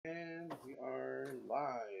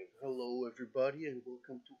Hello, everybody, and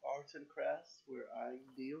welcome to Arts and Crass, where I,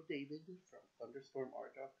 Leo David from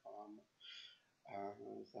ThunderstormArt.com,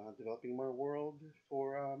 is developing my world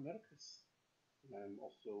for Medicus. I'm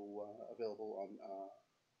also available on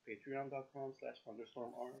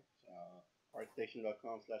patreon.com/thunderstormart,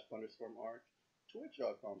 artstation.com/thunderstormart,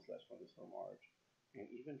 twitch.com/thunderstormart, and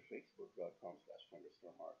even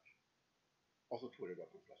facebook.com/thunderstormart. Also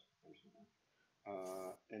twitter.com/thunderstormart.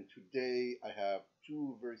 And today I have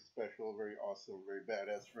two very special, very awesome, very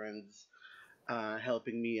badass friends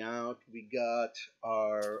helping me out. We got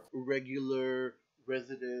our regular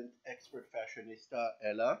resident expert fashionista,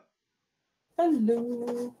 Ella,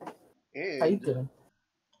 Hello. How you and doing?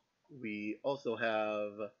 we also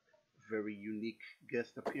have very unique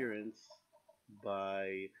guest appearance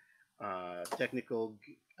by technical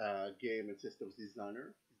game and systems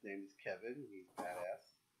designer. His name is Kevin. He's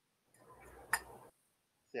badass.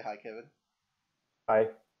 Say hi, Kevin. Hi.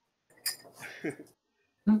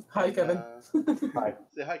 Hi, And, Kevin. Hi.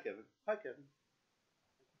 Say hi, Kevin. Hi, Kevin.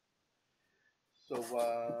 So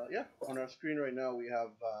yeah, on our screen right now we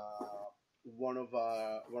have one of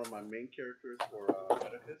my main characters for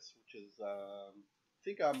Medicus, which is I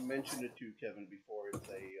think I mentioned it to you, Kevin, before.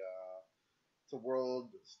 It's a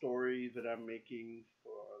world story that I'm making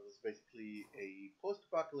for. It's basically a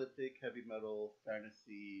post-apocalyptic heavy metal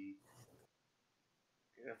fantasy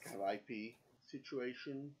kind of IP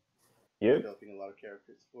situation. Yep. Developing a lot of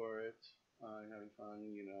characters for it, having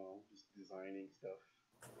fun, just designing stuff.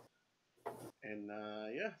 And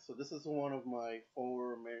yeah, so this is one of my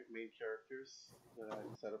four main characters that I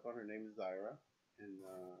set up on. Her name is Zaira, and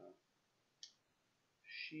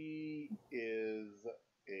she is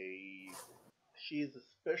a she's a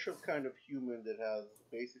special kind of human that has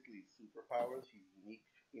basically superpowers. She's unique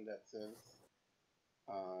in that sense.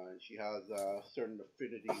 She has a certain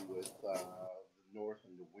affinity with the north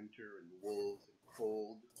and the winter and the wolves and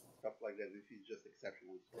cold, stuff like that. And she's just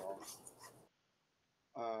exceptionally strong.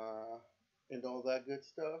 And all that good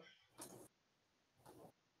stuff.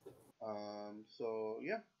 So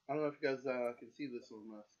yeah, I don't know if you guys can see this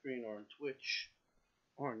on the screen or on Twitch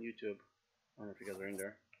or on YouTube. I don't know if you guys are in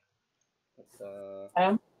there. But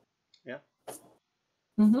yeah.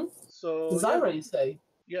 So Zaira, yeah. you say?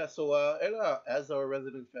 Yeah, so Ella, as our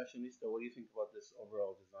resident fashionista, what do you think about this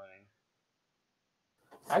overall design?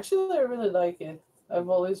 Actually, I really like it. I've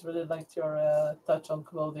always really liked your touch on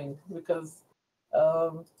clothing because,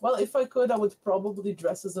 well, if I could, I would probably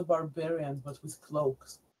dress as a barbarian, but with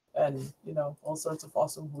cloaks and, all sorts of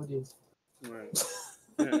awesome hoodies. Right.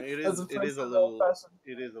 Yeah, it is. As a It is a person of little. fashion.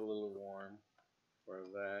 It is a little warm for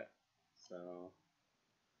that. So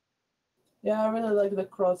Yeah, I really like the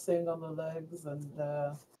crossing on the legs, and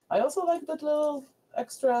I also like that little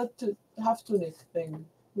extra half tunic thing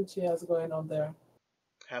which he has going on there.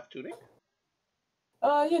 half tunic.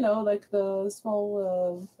 Like the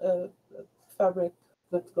small fabric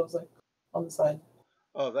that goes like on the side.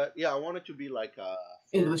 Oh, that. Yeah, I want it to be like a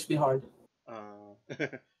fur. English be hard.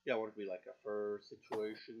 Yeah, I want it to be like a fur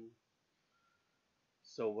situation.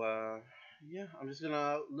 So yeah, I'm just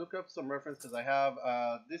gonna look up some reference because I have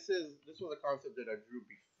this was a concept that I drew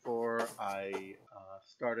before I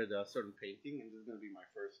started a certain painting, and this is gonna be my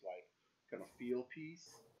first like kind of feel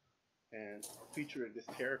piece and featuring this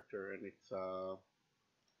character, and it's let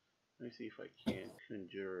me see if I can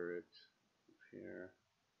conjure it here.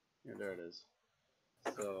 Yeah, there it is.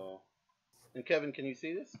 So, and Kevin, can you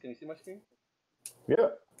see this? Can you see my screen?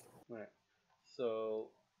 Yeah. Right.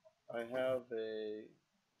 So I have a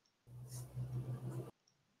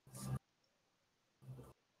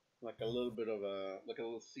little bit of a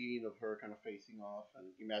little scene of her kind of facing off,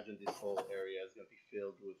 and imagine this whole area is gonna be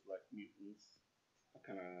filled with like mutants,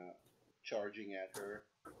 kind of charging at her.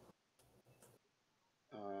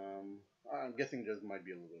 I'm guessing there might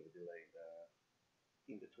be a little bit of a delay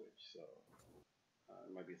in the Twitch, so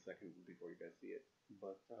it might be a second before you guys see it.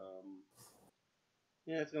 But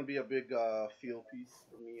yeah, it's gonna be a big feel piece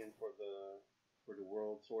for me and for the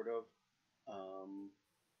world, sort of. Um,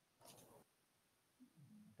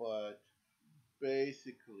 but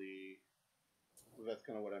basically, that's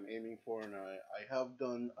kind of what I'm aiming for, and I have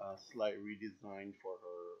done a slight redesign for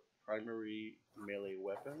her primary melee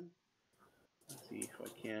weapon. Let's see if I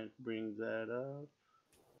can't bring that up.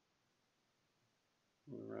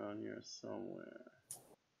 Around here somewhere.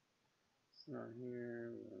 It's not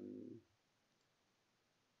here.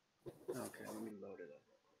 Okay, let me load it up.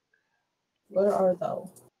 Where are thou?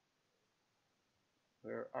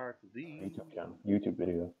 Where are these? YouTube channel. YouTube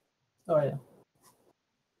video. Oh yeah.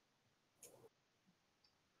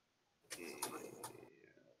 Okay.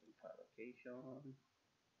 Publication.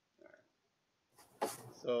 Alright.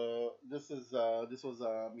 So this was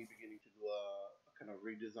me beginning to do a kind of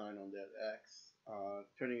redesign on that axe,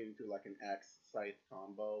 turning it into like an axe scythe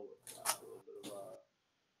combo with a little bit of a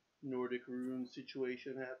Nordic rune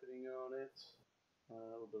situation happening on it. A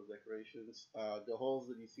little bit of decorations. The holes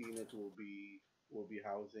that you see in it will be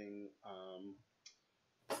housing.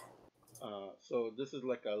 So this is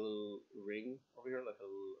like a little ring over here, like a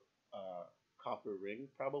little copper ring,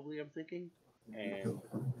 probably. I'm thinking, and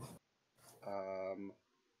um,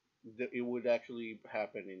 it would actually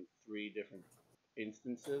happen in three different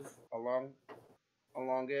instances along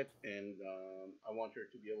it, and I want her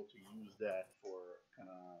to be able to use that for kind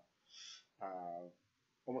of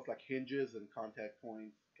almost like hinges and contact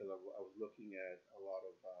points because I was looking at a lot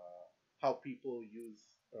of how people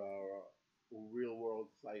use real world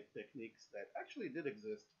site techniques that actually did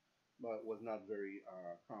exist but was not very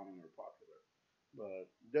common or popular. But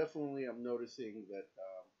definitely, I'm noticing that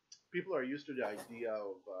people are used to the idea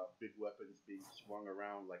of big weapons being swung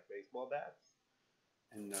around like baseball bats.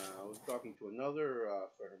 And I was talking to another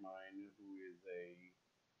friend of mine who is a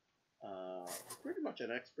pretty much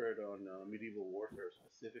an expert on medieval warfare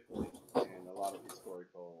specifically, and a lot of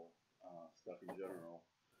historical stuff in general.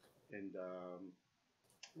 And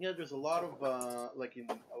yeah, there's a lot of like in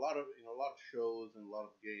a lot of shows and a lot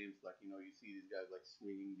of games, like you see these guys like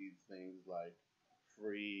swinging these things like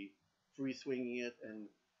free free swinging it, and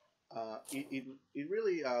it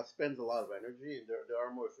really spends a lot of energy, and there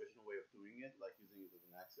are more efficient way of doing it, like using it as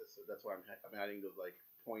an axis. So that's why I'm adding those like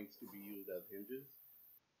points to be used as hinges,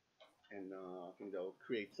 and I think that'll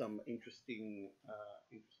create some interesting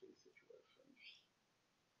situations.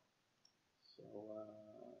 So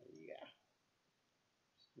yeah,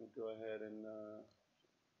 just gonna go ahead and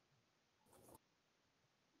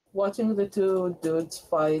Watching the two dudes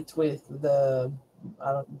fight with the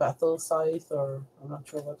battle scythe, or I'm not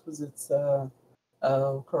sure what was its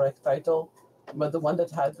correct title, but the one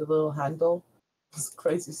that had the little handle was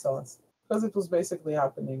crazy sauce because it was basically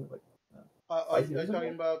happening like are 5 years you talking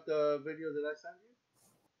ago. about the video that I sent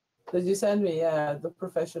you? Did you send me? Yeah, the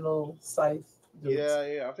professional scythe dudes. Yeah,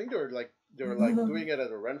 yeah. I think they were like doing it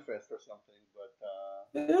at a Renfest or something, but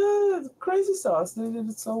Yeah, crazy sauce. They did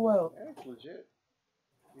it so well. yeah, it's legit.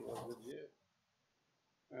 It was legit.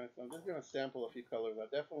 Alright, so I'm just gonna sample a few colors. I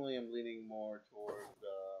definitely am leaning more towards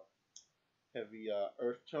heavy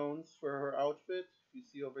earth tones for her outfit. If you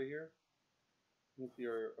see over here, you can see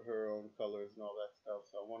her own colors and all that stuff.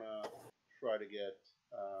 So I wanna try to get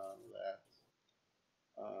that.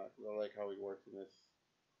 'Cause I like how he works in this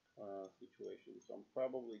situation. So I'm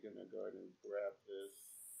probably gonna go ahead and grab this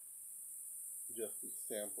just to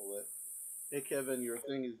sample it. Hey Kevin, your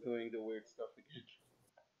thing is doing the weird stuff again.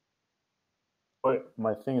 Wait,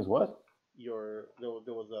 my thing is what? There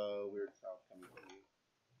was a weird sound coming from you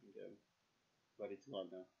again, but it's gone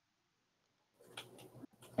now.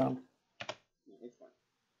 Um, Yeah, it's fine.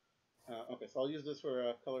 Okay, so I'll use this for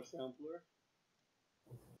a color sampler.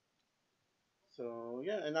 So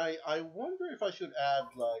yeah, and I wonder if I should add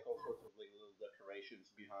like all sorts of like little decorations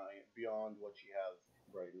behind beyond what she has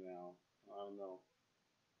right now. I don't know.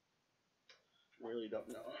 Really don't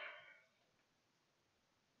know.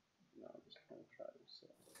 No, I'm just gonna try to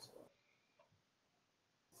sample stuff.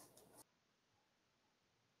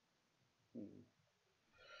 Hmm.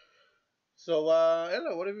 So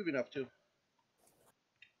Ella, what have you been up to?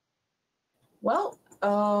 Well,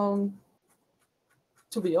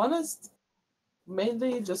 to be honest,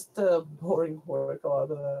 mainly just boring work.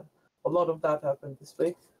 A lot of that happened this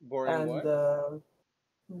week, Boring and what?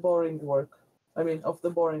 boring work. I mean, of the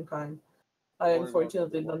boring kind. I Boring work of the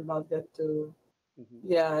unfortunately did boring not kind. get to. Hmm.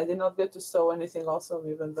 Yeah, I did not get to sew anything awesome,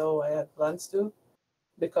 even though I had plans to,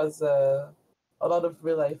 because a lot of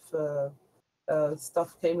real life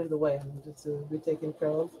stuff came in the way and needed to be taken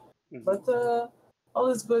care of. Hmm. But all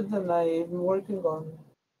is good, and I'm working on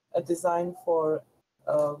a design for.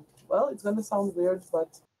 Uh, well, it's gonna sound weird,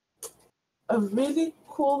 but a really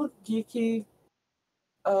cool, geeky,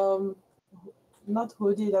 um, not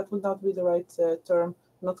hoodie. That would not be the right term.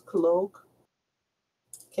 Not cloak,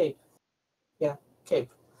 cape. Yeah, cape.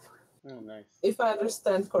 Oh, nice. If I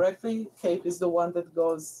understand correctly, cape is the one that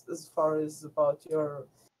goes as far as about your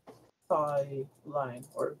thigh line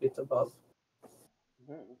or a bit above.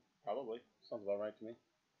 Hmm, probably sounds about right to me.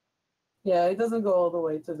 Yeah, it doesn't go all the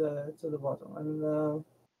way to the bottom. And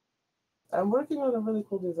I'm working on a really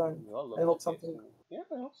cool design. We all I look hope something. decent. Yeah,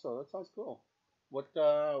 I hope so. That sounds cool. What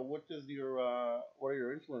are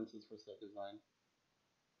your influences for set design?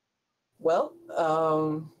 Well,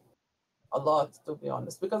 a lot, to be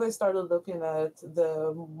honest, because I started looking at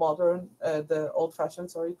the the old-fashioned,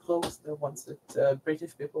 sorry, clothes, the ones that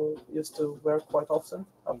British people used to wear quite often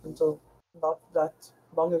up Hmm. until not that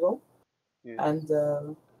long ago. Yeah.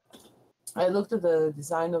 And I looked at the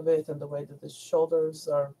design of it and the way that the shoulders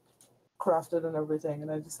are crafted and everything,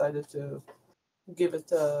 and I decided to give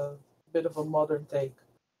it a bit of a modern take.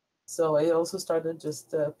 So I also started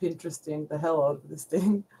just Pinteresting the hell out of this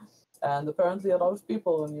thing. And apparently, a lot of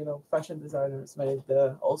people and fashion designers made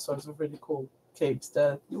all sorts of really cool capes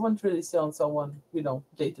that you wouldn't really see on someone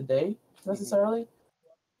day to day Hmm. necessarily.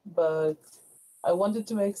 But I wanted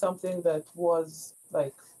to make something that was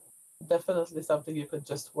like definitely something you could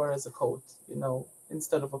just wear as a coat,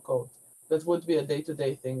 instead of a coat. That would be a day to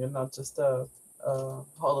day thing and not just a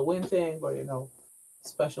Halloween thing or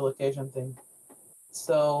special occasion thing.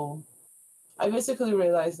 So I basically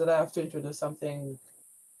realized that I have to introduce something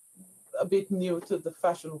a bit new to the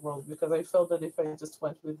fashion world because I felt that if I just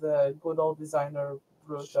went with the good old designer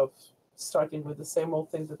route of starting with the same old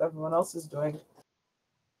thing that everyone else is doing,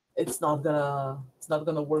 it's not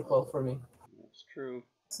gonna work well for me. That's true.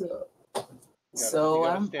 So You so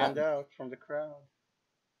gotta I'm stand out from the crowd.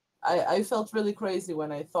 I felt really crazy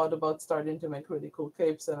when I thought about starting to make really cool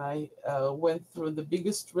capes, and I went through the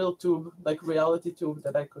biggest real tube, like reality tube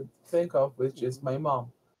that I could think of, which is Hmm. my mom.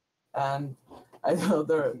 And I told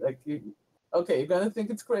her, like, okay, you're gonna think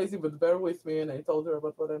it's crazy, but bear with me. And I told her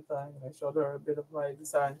about what I'm planning, and I showed her a bit of my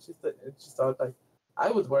design. She thought like,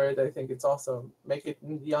 I would wear it. I think it's awesome. Make it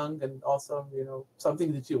young and awesome.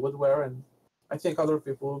 Something that you would wear, and I think other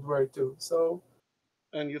people would wear it too. So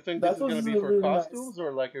And you think this that is gonna was be for really nice. costumes, or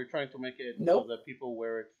like you're trying to make it so Nope. that people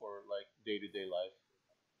wear it for like day-to-day life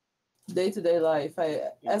Day-to-day life, in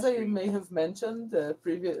the as I street? may have mentioned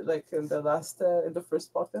previous, like in the first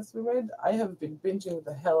podcast we made, I have been binging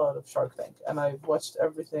the hell out of Shark Tank, and I've watched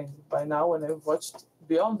everything by now, and I've watched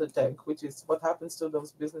Beyond the Tank, which is what happens to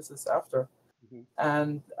those businesses after. Hmm.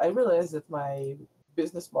 And I realized that my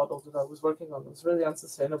business model that I was working on was really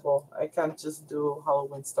unsustainable. I can't just do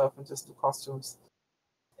Halloween stuff and just do costumes.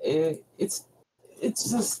 It, it's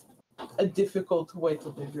just a difficult way to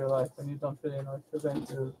live your life when you don't really know if you're going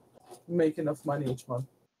to make enough money each month.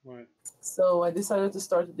 Right. So I decided to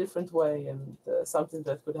start a different way and something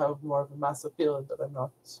that could have more of a mass appeal and that I'm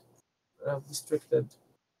not restricted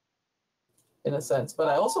in a sense. But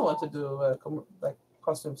I also want to do like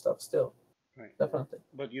costume stuff still, Right. definitely.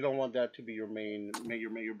 But you don't want that to be your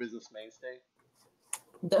your business mainstay.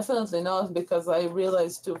 Definitely not, because I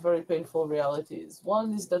realized two very painful realities.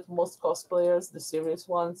 One is that most cosplayers, the serious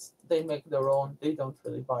ones, they make their own, they don't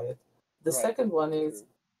really buy it. The Right. second one is True.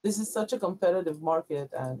 this is such a competitive market,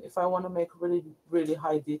 and if I want to make really, really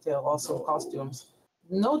high detail, awesome costumes,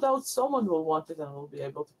 no doubt someone will want it and will be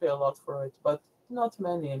able to pay a lot for it, but not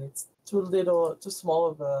many, and it's too small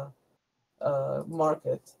of a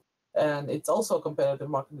market. And it's also a competitive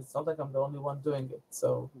market. It's not like I'm the only one doing it.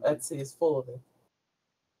 So Hmm. Etsy is full of it.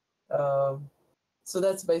 Um, so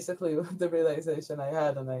that's basically the realization I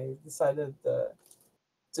had, and I decided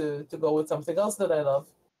to go with something else that I love,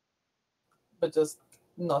 but just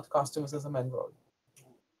not costumes as a main role.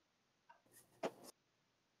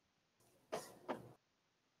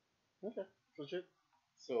 Okay. Legit.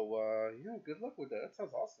 So yeah, good luck with that. That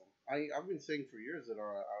sounds awesome. I've been saying for years that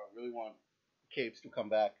I really want capes to come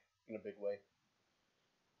back in a big way.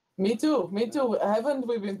 Me too. Me Yeah. too. Haven't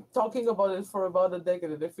we been talking about it for about a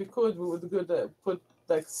decade? And if we could, we would good put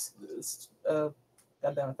like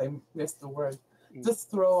God damn it, I missed the word. Mm. Just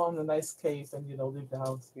throw on a nice cape and leave the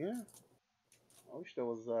house. Yeah. I wish that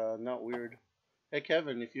was not weird. Hey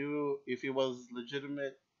Kevin, if it was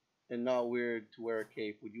legitimate and not weird to wear a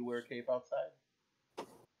cape, would you wear a cape outside?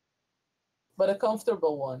 But a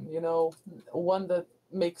comfortable one, one that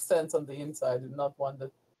makes sense on the inside, and not one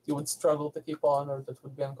that you would struggle to keep on or that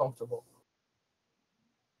would be uncomfortable.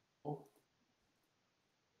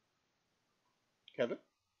 Kevin?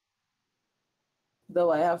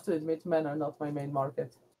 Though I have to admit, men are not my main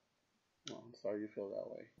market. Oh, I'm sorry you feel that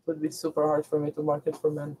way. It would be super hard for me to market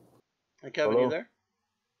for men. Hey Kevin, you Hello? there?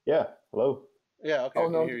 Yeah, hello. Yeah, okay, I Oh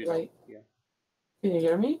can no, hear you now. wait. Yeah. Can you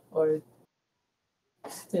hear me? Or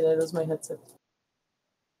did I lose my headset?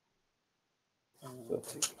 So,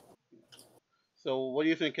 Cape. So what do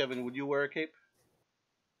you think, Kevin? Would you wear a cape?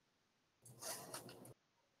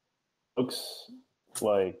 looks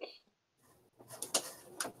like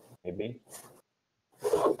maybe.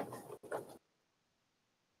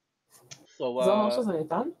 So Zanoso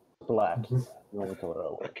Zanitan? Black. No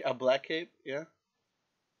color. a black cape, yeah.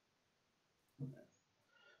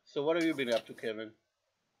 So what have you been up to, Kevin?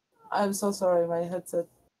 I'm so sorry, my headset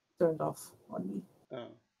turned off on me. Oh.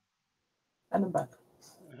 And I'm back.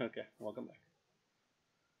 Okay, welcome back.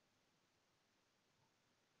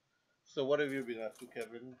 So, what have you been up to,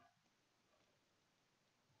 Kevin?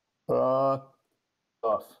 Uh,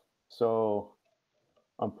 Stuff. So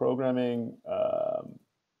I'm programming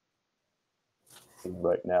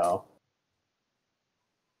right now.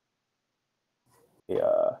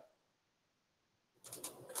 The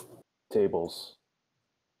tables.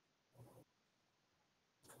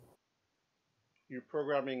 You're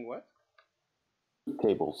programming what?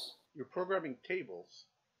 Tables. You're programming tables.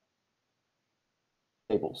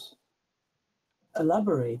 Tables.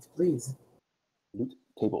 Elaborate, please. Loot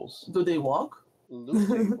tables. Do they walk? Loot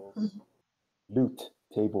tables. Loot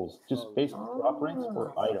tables. Just Oh, basic loot. drop rates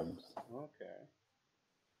for items. Okay.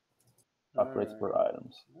 Drop rates Alright. for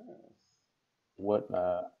items. Nice.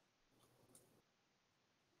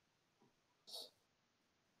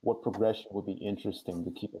 What progression would be interesting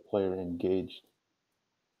to keep a player engaged?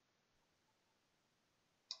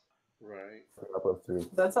 Right. Diablo 3.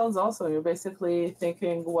 That sounds awesome. You're basically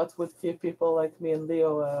thinking what would keep people like me and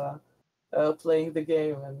Leo playing the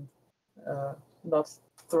game and not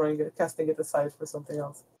casting it aside for something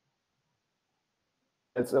else.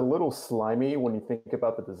 It's a little slimy when you think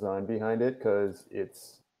about the design behind it because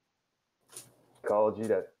it's psychology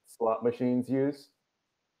that slot machines use.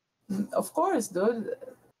 Of course, dude.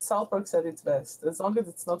 South Park said it's best. As long as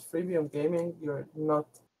it's not freemium gaming, you're not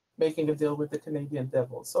making a deal with the Canadian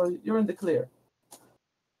devil. So you're in the clear.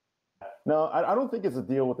 No, I don't think it's a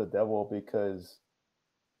deal with the devil because,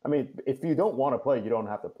 I mean, if you don't want to play, you don't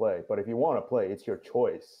have to play. But if you want to play, it's your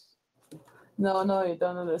choice. No, you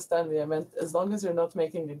don't understand me. I meant as long as you're not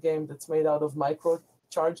making a game that's made out of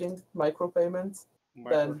micropayments,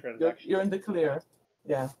 then you're in the clear.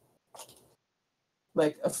 Yeah.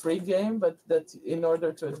 Like a free game, but that in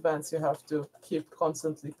order to advance, you have to keep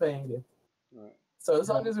constantly paying it. Right. So as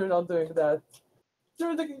long as you're not doing that,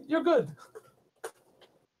 you're good.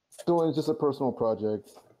 So it's just a personal project.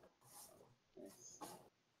 Nice.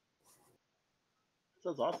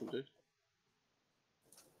 Sounds awesome, dude.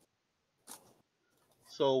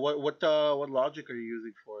 So what logic are you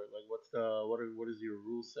using for it? Like what is your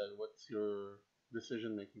rule set? What's your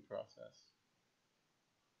decision making process?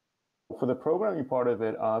 For the programming part of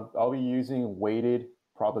it, I'll be using weighted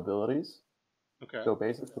probabilities. Okay. So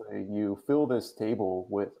basically, you fill this table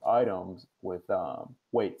with items with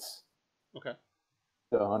weights. Okay.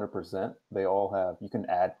 To 100%. They all have. You can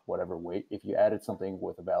add whatever weight. If you added something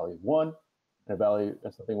with a value of 1 and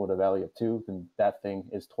something with a value of 2, then that thing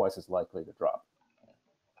is twice as likely to drop.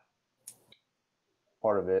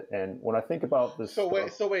 Part of it. And when I think about this, so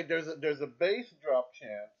wait, there's a base drop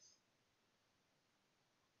chance.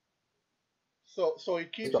 So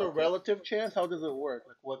it keeps a relative chance. How does it work?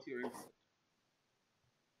 Like, what's your input?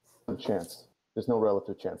 Chance. There's no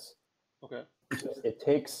relative chance. Okay. It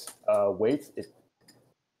takes weights. It's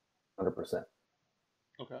 100%.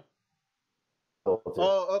 Okay. Relative.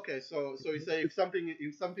 Oh, okay. So you say if something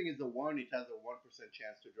is a 1, it has a 1%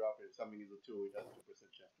 chance to drop. If something is a 2, it has a 2%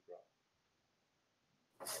 chance to drop.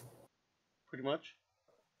 Pretty much.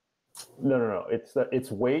 No. It's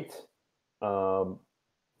weight.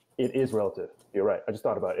 It is relative. You're right. I just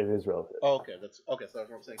thought about it. It is relative. Oh, okay. That's okay. So that's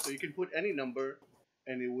what I'm saying. So you can put any number,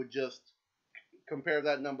 and it would just compare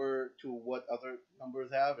that number to what other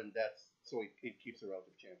numbers have, and so it keeps a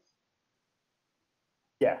relative chance.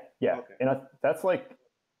 Yeah. Okay. And that's like the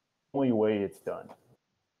only way it's done.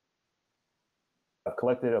 I've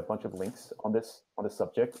collected a bunch of links on this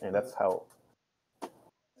subject, and that's how.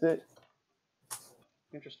 That's it.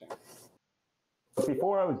 Interesting. But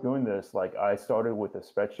before I was doing this, like I started with a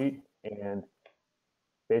spreadsheet, and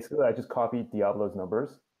basically I just copied Diablo's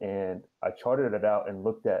numbers and I charted it out and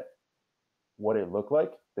looked at what it looked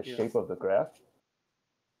like, the shape of the graph.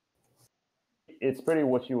 It's pretty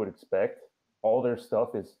what you would expect. All their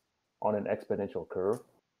stuff is on an exponential curve.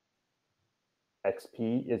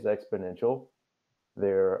 XP is exponential.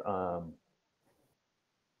 Their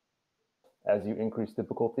as you increase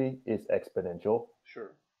difficulty is exponential.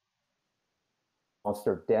 Sure.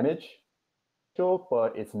 Monster damage,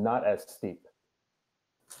 but it's not as steep.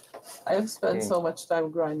 I have spent so much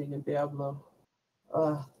time grinding in Diablo.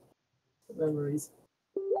 Memories.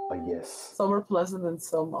 Yes. Some are pleasant and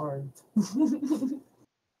some aren't. Do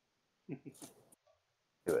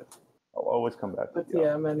it. I'll always come back to But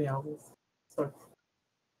yeah, many always. Sorry.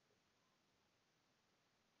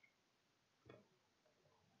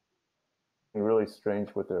 Really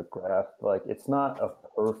strange with their graph. Like it's not a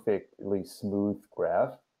perfectly smooth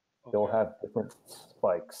graph. Okay. They'll have different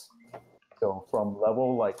spikes. So from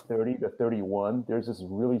level like 30 to 31, there's this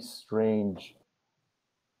really strange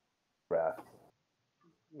graph.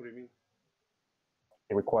 What do you mean?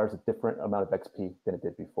 it requires a different amount of XP than it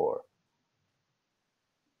did before.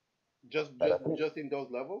 Just But I just think, just in those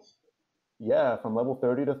levels? yeah, from level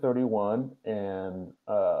 30 to 31, and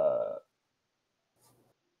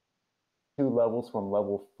 2 levels from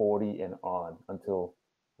level 40 and on until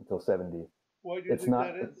 70. Why do you It's think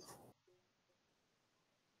that not. is?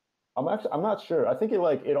 I'm not sure. I think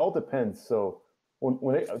it all depends. So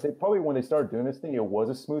they probably when they started doing this thing, it was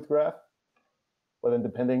a smooth graph, but then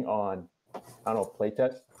depending on I don't know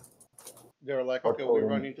playtest, They're like, hard okay, we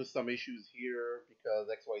run coding. into some issues here because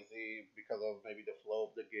XYZ, because of maybe the flow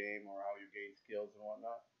of the game or how you gain skills and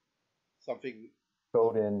whatnot. Something.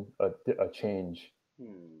 Code in a change.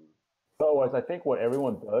 Hmm. Otherwise, I think what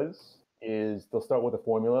everyone does is they'll start with a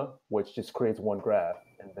formula, which just creates one graph,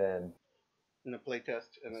 and then In a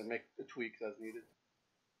playtest and then make the tweaks as needed.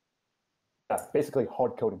 yeah, basically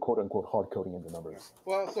hard coding, quote unquote, hard coding in the Yeah. numbers.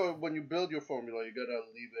 Well, so when you build your formula, you gotta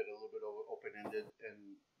leave it a little bit open ended and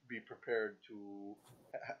be prepared to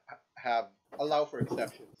have allow for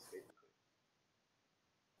exceptions, basically.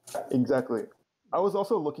 Exactly. I was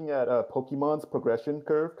also looking at Pokemon's progression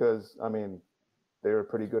curve because I mean they're a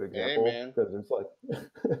pretty good Hey example man, because there's like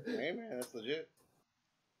hey man, that's legit.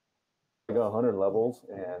 like 100 levels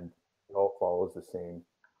and it all follows the same.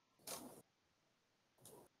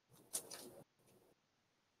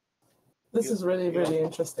 This It, is really, it all really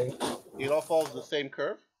interesting. it all follows the same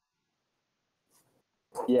curve.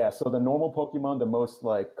 Yeah, so the normal Pokemon, the most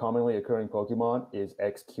like commonly occurring Pokemon is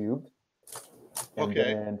X cubed, and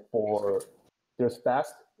Okay. then for there's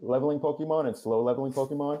fast leveling Pokemon and slow leveling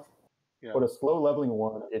Pokemon. Yeah. For the slow leveling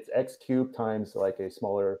one, it's X cubed times like a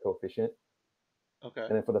smaller coefficient, Okay.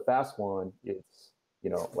 and then for the fast one, it's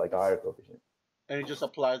like a higher coefficient. And it just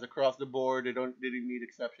applies across the board. They didn't need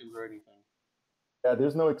exceptions or anything. Yeah,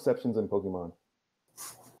 there's no exceptions in Pokemon.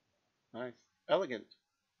 Nice, elegant.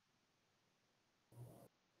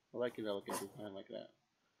 I like an elegant design like that.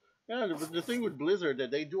 Yeah, the thing with Blizzard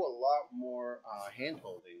that they do a lot more hand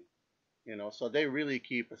holding, so they really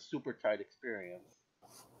keep a super tight experience.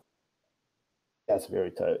 That's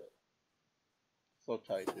very tight. So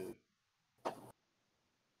tight, dude. I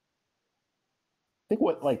think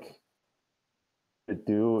what like to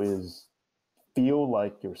do is feel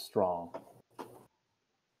like you're strong,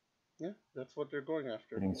 Yeah, that's what they're going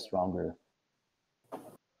after. getting stronger.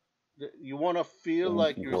 You want to feel Getting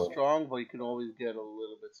like you're people. strong, but you can always get a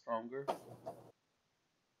little bit stronger.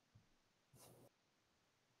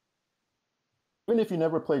 Even if you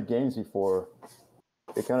never played games before,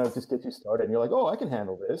 it kind of just gets you started, and you're like, "Oh, I can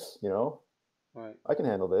handle this," Right. I can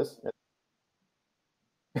handle this.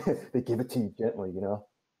 They give it to you gently.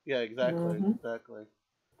 Yeah, exactly, Hmm. exactly.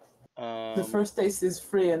 The first taste is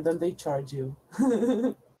free, and then they charge you.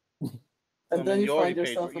 And I then mean, you find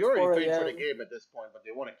yourself at you already 4 paid for the a.m. game at this point, but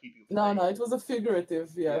they want to keep you No, playing. no, it was a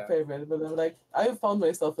figurative, Yeah. payment. But I'm like, I found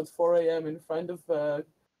myself at 4 a.m. in front of a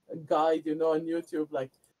guide, on YouTube.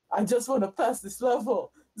 Like, I just want to pass this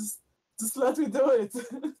level. Just let me do it.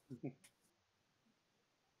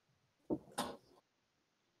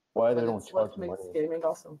 Why they But don't it's charge what you makes money? gaming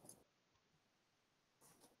awesome.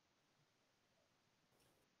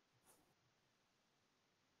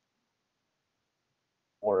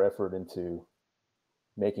 More effort into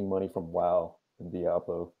making money from WoW and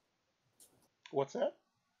Diablo, What's that?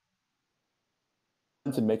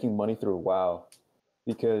 into making money through WoW,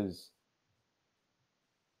 because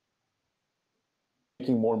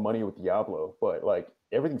making more money with Diablo, but like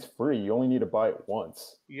everything's free. You only need to buy it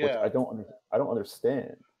once, which Yeah. I don't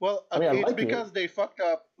understand. Well, I mean, I it's like it. because they fucked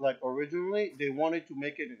up. Like originally, they wanted to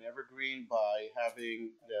make it an evergreen by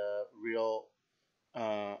having the real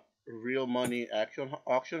money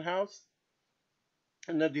auction house,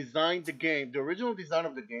 and the original design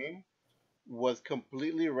of the game was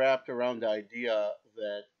completely wrapped around the idea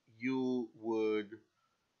that you would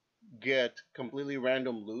get completely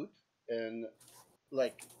random loot, and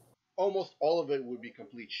like almost all of it would be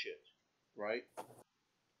complete shit, right?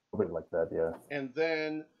 Something like that, yeah. And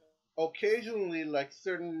then occasionally, like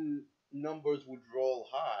certain numbers would roll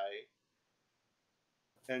high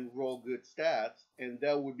and roll good stats, and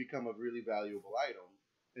that would become a really valuable item.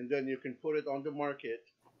 And then you can put it on the market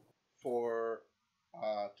for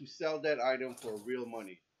to sell that item for real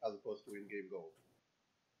money as opposed to in-game gold.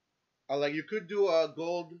 Like you could do a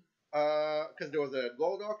gold because there was a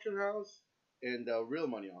gold auction house and a real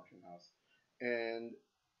money auction house, and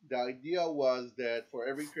the idea was that for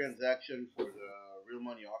every transaction for the real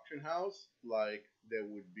money auction house, like there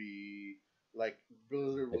would be like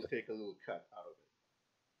Blizzard will take a little cut out of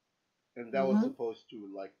it, and that was Hmm. supposed to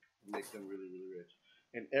like make them really really rich.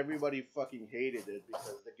 and everybody fucking hated it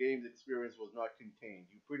because the game's experience was not contained.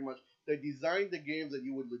 You pretty much they designed the games that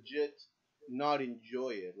you would legit not enjoy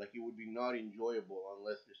it, like it would be not enjoyable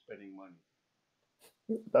unless you're spending money.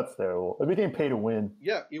 That's terrible. It became pay to win.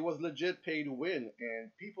 Yeah, it was legit pay to win, and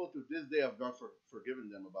people to this day have not forgiven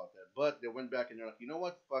them about that. But they went back and they're like, you know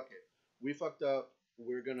what? Fuck it. We fucked up.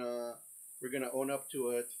 We're gonna own up to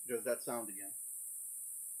it. There's that sound again.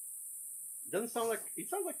 Doesn't sound like it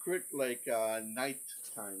sounds like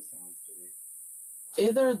nighttime sounds to me.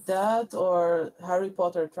 Either that or Harry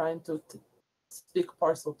Potter trying to speak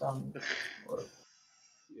parcel tongue or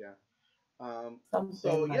Yeah. So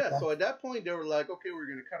something like yeah, that. so at that point they were like, okay, we're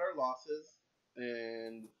gonna cut our losses,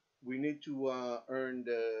 and we need to earn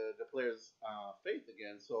the players' faith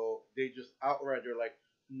again. So they just outright they're like,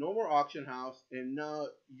 no more auction house, and now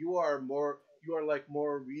you are like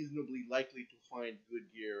more reasonably likely to find good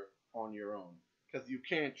gear on your own because you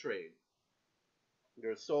can't trade.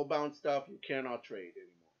 There's soulbound stuff you cannot trade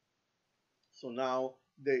anymore. So now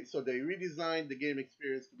they redesigned the game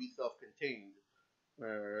experience to be self-contained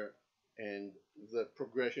uh, and the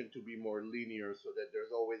progression to be more linear so that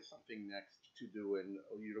there's always something next to do and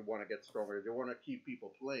you don't want to get stronger. They want to keep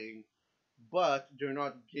people playing, but they're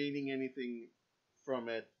not gaining anything from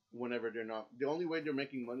it whenever they're not. The only way they're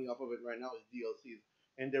making money off of it right now is DLCs,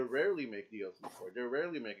 and they rarely make DLCs for it. They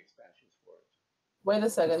rarely make expansions for it. Wait a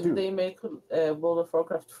It's second, did true. they make World of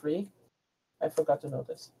Warcraft free? I forgot to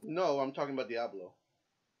notice. No, I'm talking about Diablo.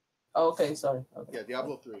 Oh, okay, sorry. Okay, Yeah,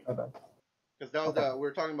 Diablo 3. okay. Because that was Okay.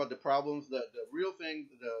 we're talking about the problems, the real thing,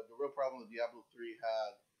 the real problem that Diablo 3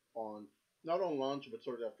 had on not on launch but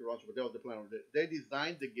sort of after launch, but that was the plan. They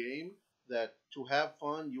designed the game that to have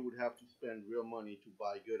fun you would have to spend real money to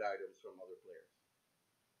buy good items from other players,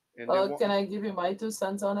 and they Well, want can I give you my 2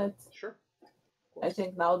 cents on it? sure, of I course.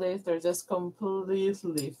 think nowadays they're just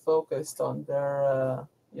completely focused on their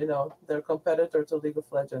competitor to League of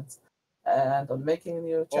Legends and on making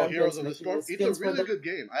new Oh, Heroes champions, of the making new Storm, it's a skins for really them. good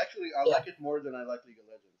game. I Yeah, like it more than I like League of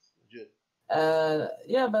Legends. Legit.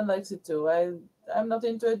 yeah, Ben likes it too. I'm not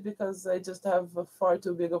into it because I just have a far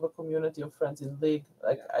too big of a community of friends in League.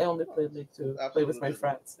 Like Yeah, I only no, play League to it's play with absolutely my legitimate.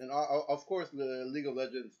 friends. And of course, the League of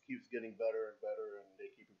Legends keeps getting better and better, and they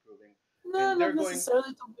keep improving. No, And they're not going.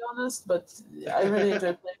 necessarily to be honest, but I really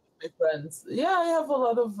enjoy playing with my friends. Yeah, I have a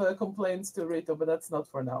lot of complaints to Rito, but that's not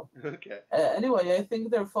for now. Okay. Anyway, I think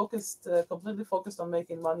they're completely focused on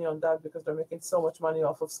making money on that because they're making so much money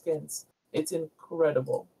off of skins. It's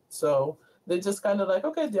incredible. So they just kind of like,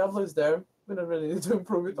 okay, Diablo is there. We don't really need to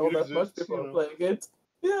improve it all It that much. exists, People are playing it.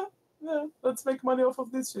 Yeah, yeah. Let's make money off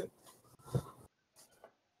of this shit.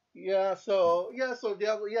 So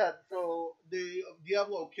Diablo, so the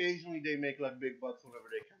Diablo occasionally they make like big bucks whenever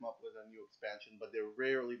they come up with a new expansion, but they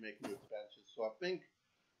rarely make new expansions. So I think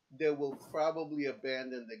they will probably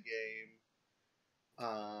abandon the game.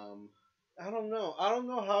 Um, I don't know. I don't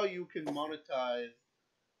know how you can monetize.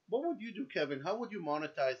 What would you do, Kevin? How would you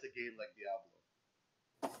monetize a game like Diablo?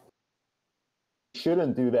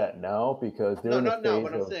 Shouldn't do that now because they're No, in the not now,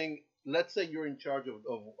 but phase I'm of, saying, let's say you're in charge of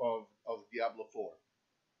Diablo 4.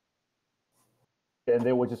 and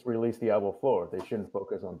they would just release Diablo 4. They shouldn't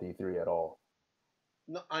focus on D3 at all.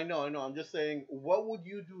 No, I know. I'm just saying, what would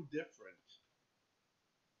you do different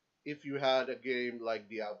if you had a game like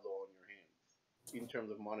Diablo on your hands in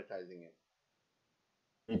terms of monetizing it?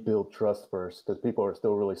 Rebuild trust first because people are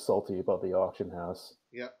still really salty about the auction house.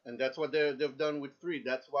 Yeah, and that's what they've done with 3.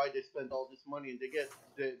 That's why they spend all this money, and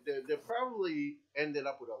they probably ended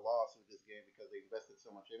up with a loss with this game because they invested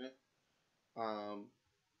so much in it. Um,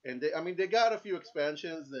 and I mean, they got a few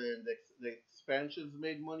expansions, and the expansions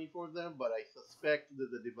made money for them, but I suspect that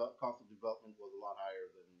the cost of development was a lot higher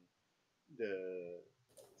than the.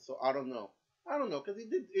 So I don't know, because it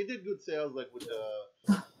did good sales like with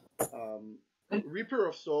the Reaper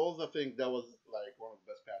of Souls. I think that was like one of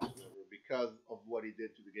the best patches ever because of what he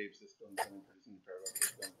did to the game systems and introducing the paradox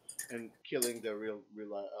system and killing the real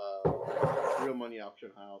money auction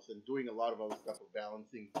house and doing a lot of other stuff of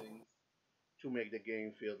balancing things to make the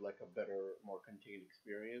game feel like a better, more contained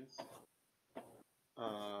experience.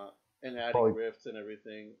 Uh, and adding Probably rifts and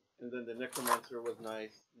everything. And then the Necromancer was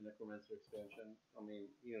nice. The Necromancer expansion. I mean,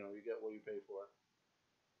 you get what you pay for.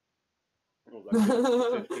 It was like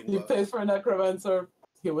 15 You paid bucks. for a necromancer.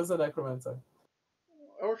 He was a necromancer.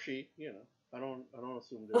 Or she. I don't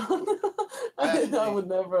assume gender. I would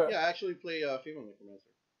never. Yeah, I actually play a female Necromancer.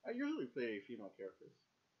 I usually play female characters.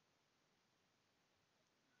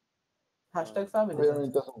 Hashtag Um, feminism.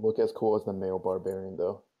 Barbarian doesn't look as cool as the male barbarian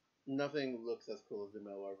though. Nothing looks as cool as the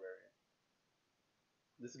male barbarian.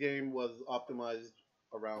 This game was optimized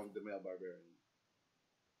around the male barbarian.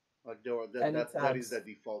 Like there were, Any that is tabs. the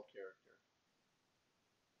default character.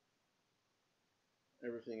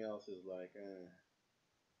 Everything else is like,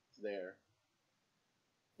 it's there.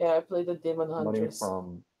 Yeah, I played the Demon Money Huntress.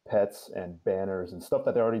 from pets and banners and stuff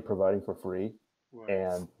that they're already providing for free, Right.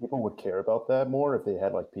 and people would care about that more if they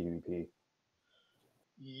had like PvP. Now,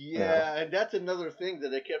 Yeah, and that's another thing that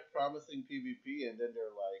they kept promising PvP, and then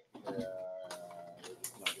they're like, yeah, we're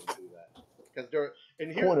just not gonna do that because they're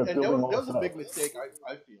and here point of and building all that this was a up. big mistake.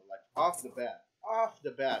 I feel like off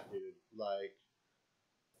the bat, dude. Like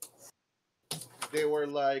they were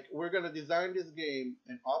like, we're gonna design this game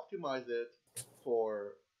and optimize it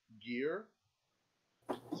for gear,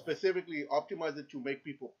 specifically optimize it to make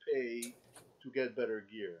people pay to get better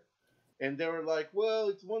gear. And they were like, well,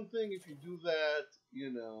 it's one thing if you do that,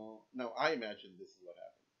 you know. Now, I imagine this is what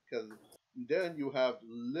happened. Because then you have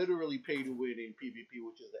literally pay to win in PvP,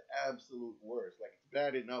 which is the absolute worst. Like, it's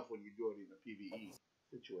bad enough when you do it in a PvE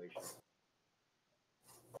situation.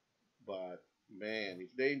 But, man,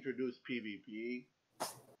 if they introduce PvP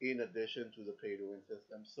in addition to the pay to win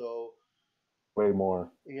system, so Way more.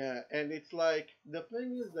 yeah, and it's like the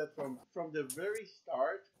thing is that from the very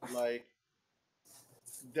start, like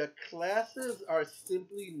the classes are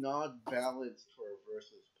simply not balanced for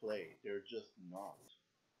versus play. They're just not.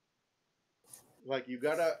 Like I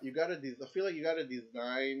feel like you gotta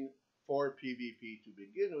design for PvP to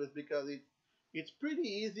begin with because it's pretty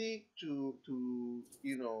easy to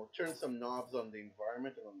turn some knobs on the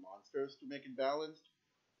environment and on monsters to make it balanced,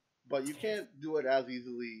 but you can't do it as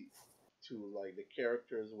easily to like the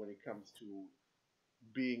characters when it comes to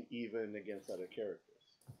being even against other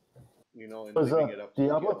characters, and Was leaving it up to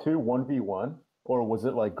Diablo skill. 2 1v1 or was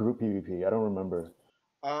it like group PvP? I don't remember.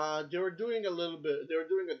 They were doing a little bit. They were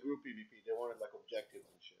doing a group PvP. They wanted like objectives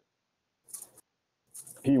and shit.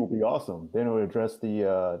 P will be awesome. Then it would address the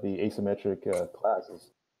asymmetric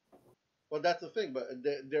classes. Well, that's the thing. But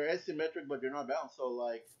they're asymmetric, but they're not balanced. So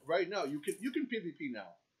like right now, you can PvP now.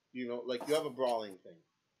 Like you have a brawling thing.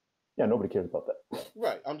 Yeah, nobody cares about that.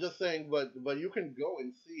 Right. I'm just saying, but you can go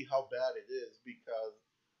and see how bad it is because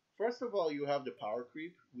first of all, you have the power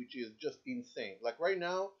creep, which is just insane. Like right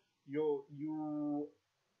now, you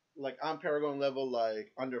like I'm Paragon level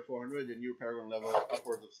like under 400, and you're Paragon level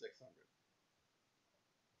upwards of 600.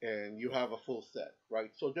 And you have a full set, right?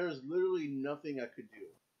 So there's literally nothing I could do.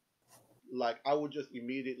 Like I would just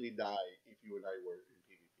immediately die if you and I were in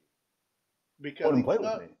PvP because Wouldn't it's play with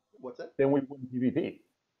not. me. What's that? Then we wouldn't PvP.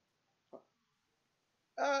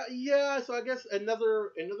 Yeah. So I guess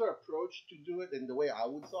another approach to do it, and the way I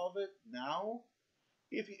would solve it now,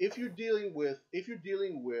 if you're dealing with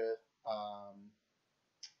um,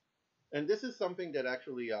 and this is something that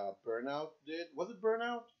actually Burnout did. Was it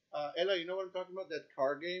Burnout? Ella, you know what I'm talking about? That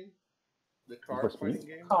car game, the For car speed. fighting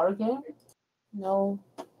game. Car game? No.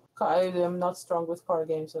 I am not strong with car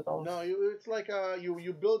games at all. No, it's like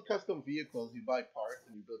you build custom vehicles, you buy parts,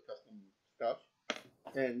 and you build custom stuff,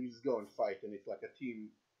 and you just go and fight, and it's like a team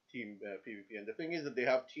PvP. And the thing is that they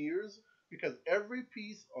have tiers because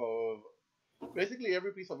basically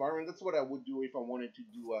every piece of armor, and that's what I would do if I wanted to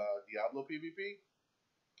do Diablo PvP.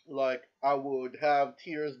 Like I would have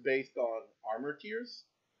tiers based on armor tiers,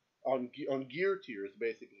 on gear tiers,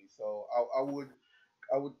 basically. So I would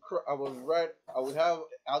have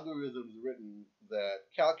algorithms written that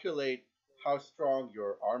calculate how strong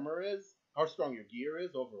your armor is, how strong your gear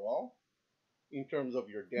is overall, in terms of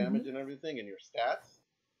your Mm-hmm. damage and everything and your stats,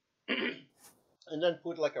 and then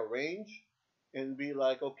put like a range and be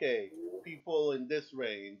like, okay, people in this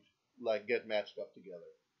range like get matched up together.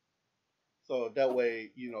 So that way,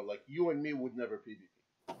 like you and me would never PvP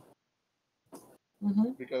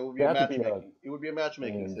Mm-hmm. because it would be There a had to be a matchmaking. It would be a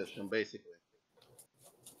matchmaking range. system basically.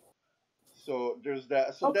 So there's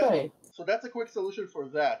that. Okay. So that's a quick solution for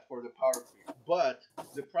that for the power creep. But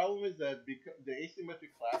the problem is that because the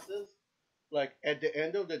asymmetric classes, like at the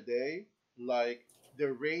end of the day, like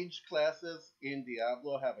the ranged classes in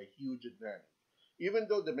Diablo have a huge advantage. Even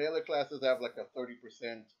though the melee classes have like a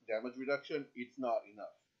 30% damage reduction, it's not enough.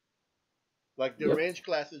 Like the Yep. ranged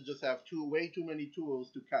classes just have way too many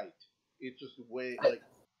tools to kite. It's just way I, like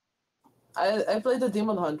I played the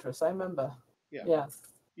Demon Huntress, I remember. yeah. Yeah.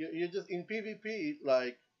 You just in PvP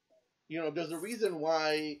like there's a reason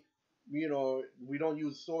why, we don't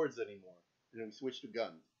use swords anymore. We switch to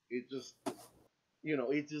guns. It's just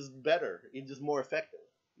better. It's just more effective.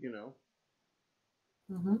 You know.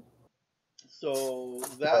 Mm-hmm. So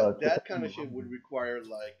The that kind of shit would require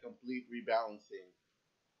like complete rebalancing,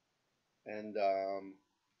 and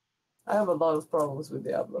I have a lot of problems with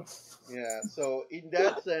Diablo. yeah. So in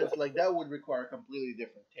that sense, like that would require a completely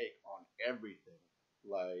different take on everything.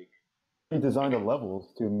 Like You design the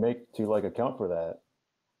levels to like account for that.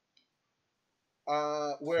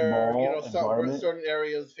 Where Small where environment. certain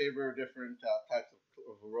areas favor different types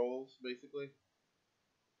of roles, basically.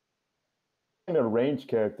 In a range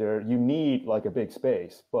character, you need like a big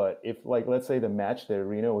space. But if like let's say the match, the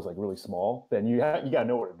arena was like really small, then you got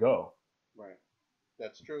nowhere to go. Right.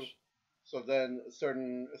 That's true. So then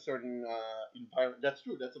certain environment. That's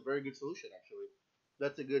true. That's a very good solution, actually.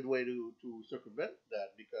 That's a good way to circumvent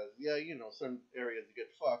that because yeah, certain areas you get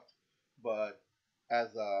fucked, but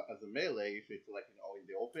as a melee, if it's like in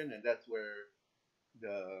the open, and that's where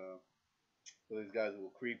the so these guys will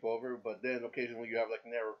creep over. But then occasionally you have like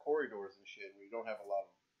narrow corridors and shit where you don't have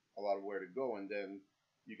a lot of where to go, and then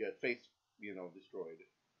you get face destroyed.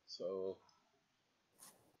 So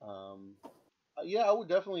um, yeah, I would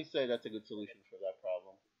definitely say that's a good solution for that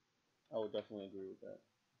problem. I would definitely agree with that.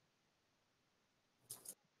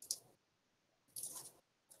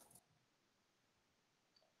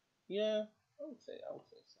 Yeah, I would say so. I would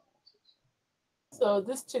say so. So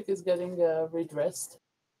this chick is getting redressed.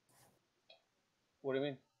 What do you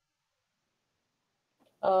mean?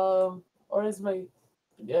 Or is my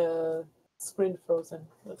uh, screen frozen?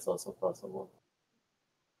 That's also possible.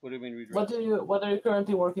 What do you mean redress? What are you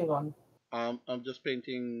currently working on? I'm just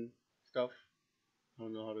painting stuff. I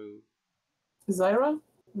don't know how to. Zaira?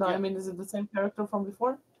 No, I Yeah, mean, is it the same character from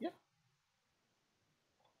before? yeah.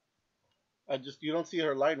 I just you don't see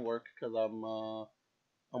her line work because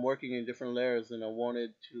I'm working in different layers and I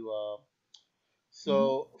wanted to. Hmm.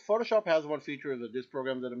 So Photoshop has one feature that this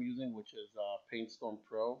program that I'm using, which is PaintStorm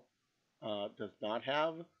Pro, does not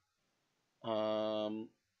have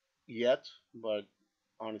yet. But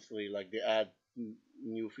honestly, like they add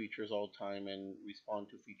new features all the time and respond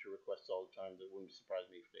to feature requests all the time. That wouldn't surprise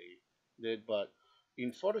me if they did. But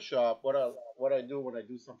in Photoshop, what I do when I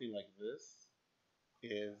do something like this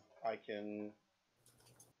is I can.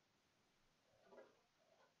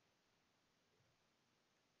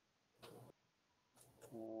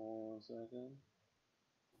 1 second.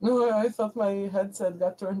 No, I thought my headset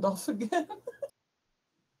got turned off again.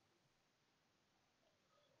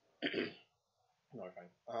 No,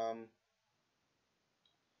 fine.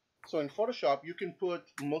 So in Photoshop, you can put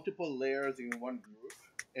multiple layers in one group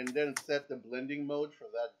and then set the blending mode for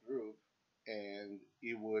that group, and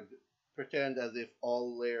it would pretend as if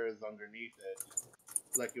all layers underneath it,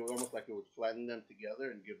 like it would almost like it would flatten them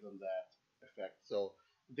together and give them that effect. So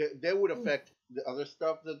they would affect the other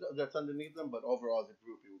stuff that's underneath them, but overall as a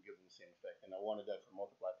group, it would give them the same effect. And I wanted that for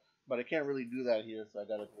multiply, but I can't really do that here, so I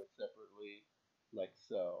got to do it separately, like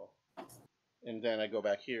so. And then I go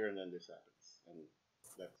back here, and then this happens, and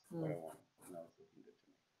that's what I want. Now it's looking good to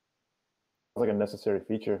me. It's like a necessary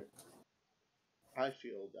feature. I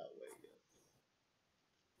feel that way.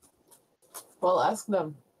 Well, ask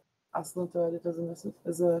them. Ask them to add it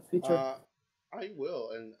as a Yes. feature. I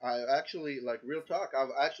will, and I actually like real talk.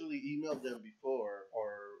 I've actually emailed them before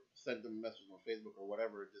or sent them a message on Facebook or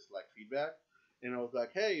whatever, just like feedback. And I was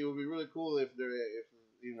like, hey, it would be really cool if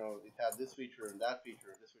it had this feature and that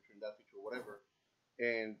feature, this feature and that feature, or whatever.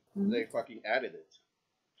 And Hmm. they fucking added it.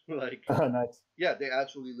 Like Nice. yeah, they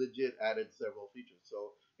actually legit added several features.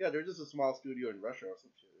 So yeah, they're just a small studio in Russia or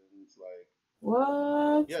some shit, and it's like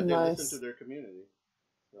What? yeah, they listen to Nice. their community.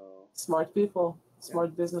 So Smart people. yeah,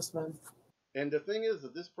 Smart businessmen. and the thing is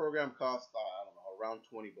that this program costs I don't know around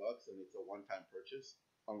 $20, and it's a one-time purchase.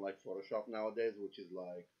 Unlike Photoshop nowadays, which is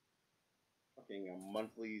like fucking a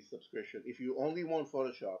monthly subscription. If you only want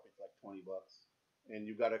Photoshop, it's like $20, and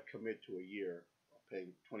you gotta commit to a year of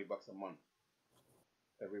paying $20 a month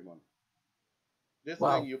every month. This thing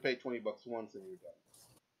Wow. you pay $20 once and you're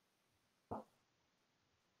done.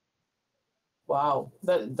 Wow.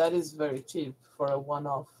 That is very cheap for a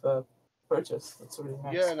one-off purchase. That's really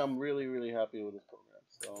Yeah, nice. and I'm really really happy with this program.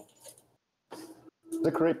 So Does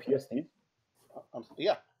it create PSD?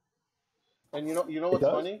 yeah, and you know It what's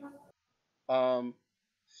does? funny? Um,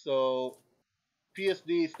 so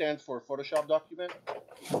PSD stands for Photoshop document,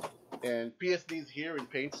 and PSDs here in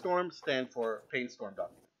PaintStorm stand for PaintStorm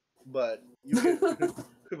document. But you can,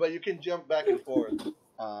 but you can jump back and forth.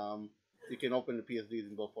 Um, you can open the PSDs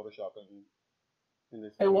in both Photoshop and in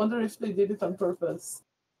this I thing. wonder if they did it on purpose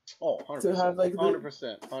Oh, 100 to have percent, like the.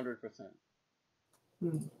 100%, 100%.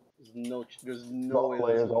 Hmm. There's no All way the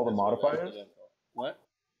layers, all the this was modifiers. accidental. What?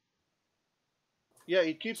 Yeah,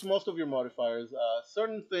 it keeps most of your modifiers.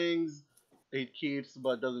 Certain things it keeps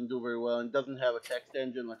but doesn't do very well and doesn't have a text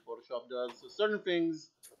engine like Photoshop does. So certain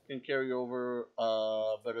things can carry over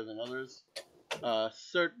better than others.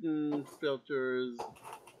 Certain filters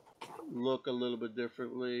look a little bit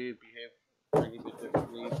differently, behave a tiny bit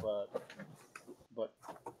differently, but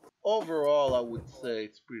overall, I would say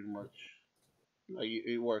it's pretty much like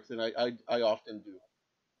it works, and I often do.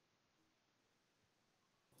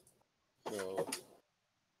 So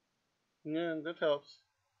yeah, that helps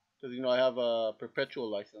because I have a perpetual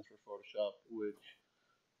license for Photoshop, which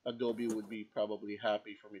Adobe would be probably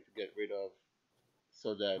happy for me to get rid of,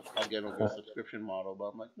 so that I get on their subscription model.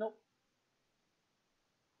 But I'm like, nope,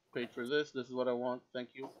 paid for this. This is what I want.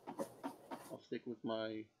 Thank you. I'll stick with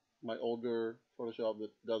my older Photoshop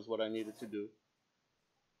that does what I needed to do.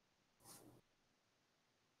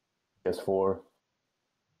 PS4.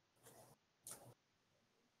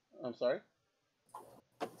 I'm sorry.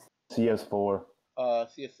 CS4.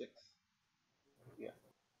 CS6. Yeah.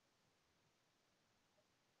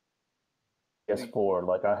 PS4.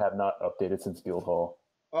 Like I have not updated since Guild Hall.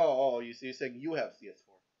 You're saying you have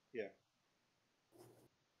CS4. Yeah.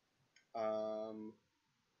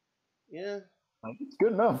 Yeah. It's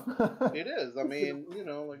good enough. It is. I mean, what do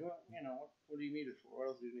you need it for? What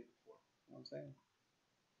else do you need it for? You know what I'm saying?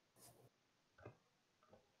 I'm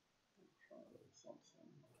trying to do something.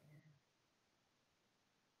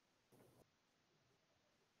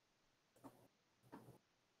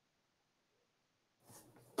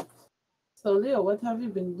 So, Leo, what have you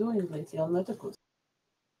been doing lately on Metacos?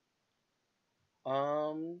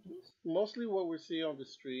 Mostly what we see on the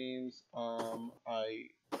streams. I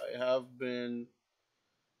have been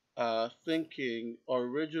thinking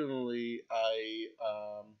originally. I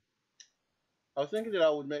was thinking that I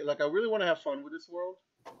would make like I really want to have fun with this world,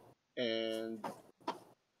 and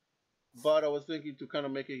but I was thinking to kind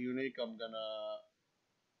of make it unique. I'm gonna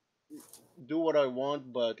do what I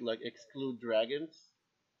want, but like exclude dragons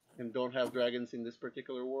and don't have dragons in this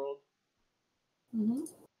particular world. Mm-hmm.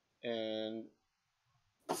 And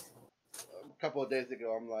a couple of days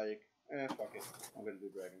ago, I'm like, fuck it, I'm gonna do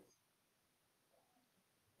dragons.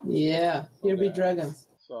 Yeah, here be Okay. dragons.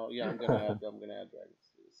 So yeah, I'm gonna add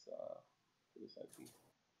dragons to this IP.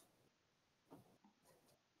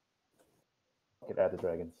 Could add the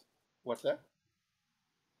dragons. What's that?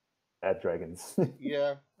 Add dragons.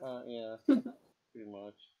 Yeah, pretty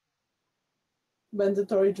much.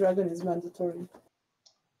 Mandatory dragon is mandatory.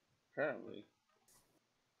 Apparently.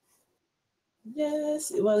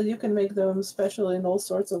 Yes, well, you can make them special in all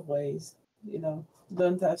sorts of ways.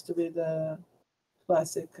 Don't have to be the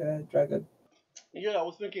classic dragon. Yeah, I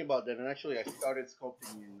was thinking about that, and actually, I started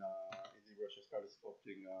sculpting in ZBrush. I started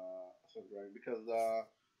sculpting some drawing because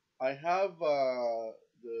I have the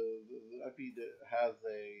IP that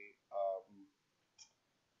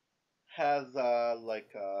has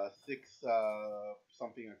like six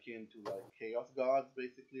something akin to like chaos gods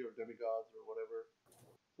basically, or demigods or whatever.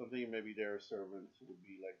 Something maybe their servants would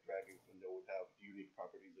be like dragons, and they would have unique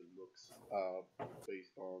properties and looks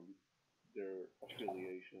based on their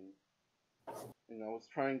affiliation. And I was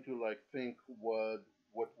trying to like think what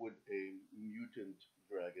would a mutant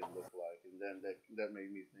dragon look like, and then that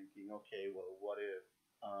made me thinking, okay, well, what if?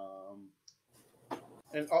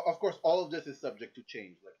 And of course, all of this is subject to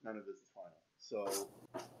change. Like none of this is final. So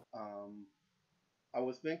I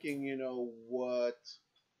was thinking,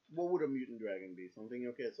 what would a mutant dragon be? So I'm thinking,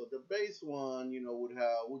 okay, so the base one, would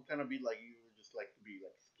kind of be like you would just like to be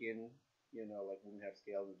like skin, like wouldn't have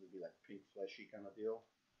scales, it would be like pink fleshy kind of deal.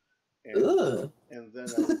 Ugh. And then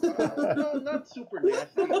no, not super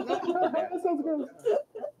nasty, not super nasty. That sounds gross.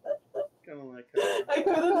 Kind of like. I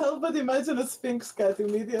couldn't help but imagine a sphinx cat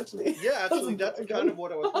immediately. Yeah, actually, that's kind of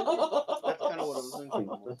what I was thinking. That's kind of what I was thinking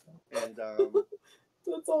almost. And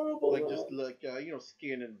That's horrible. like just like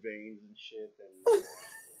skin and veins and shit,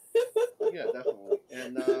 and yeah, definitely.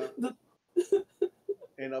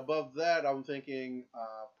 And above that, I'm thinking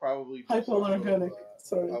probably do Hypoallergenic.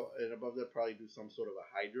 Sorry. and above that, probably do some sort of a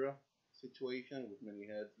Hydra situation with many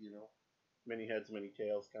heads, many heads, many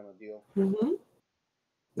tails kind of deal. Mm-hmm.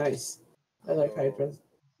 Nice. I like hydras.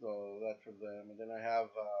 So that for them, and then I have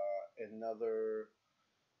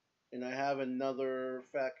another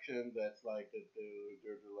faction that's like that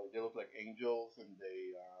they look like angels, and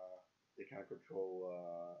they kind of control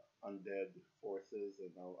undead forces,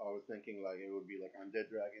 and I was thinking like it would be like undead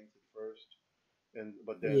dragons at first,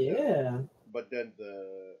 but then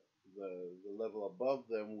the level above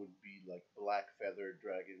them would be like black feathered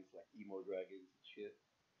dragons, like emo dragons and shit.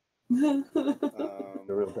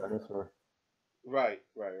 The real dinosaur. Right.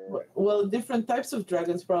 Well, different types of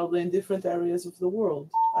dragons probably in different areas of the world,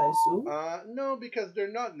 I assume. No, because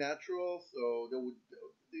they're not natural, so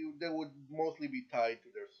they would mostly be tied to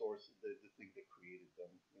their source, the thing that created them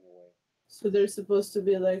in a way. So they're supposed to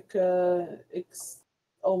be like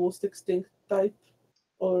almost extinct type,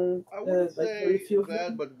 or I wouldn't like say very few of that,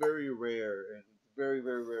 them? but very rare, and very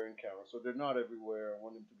very rare encounter. So they're not everywhere. I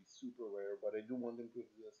want them to be super rare, but I do want them to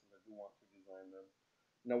exist, and I do want to design them,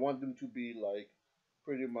 and I want them to be like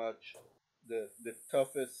pretty much the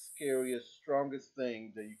toughest, scariest, strongest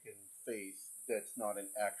thing that you can face. That's not an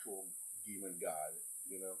actual demon god,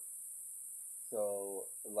 you know. So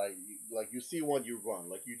like you see one, you run.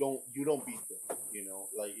 Like you don't beat them. You know,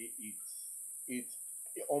 like it's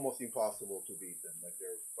almost impossible to beat them. Like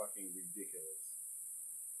they're fucking ridiculous.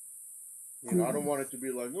 You know, I don't want it to be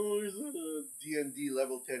like, oh, it's a D&D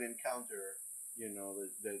level 10 encounter. You know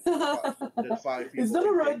that five Is people that a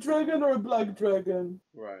can red take down. dragon or a black dragon?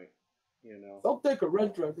 Right. You know, I'll take a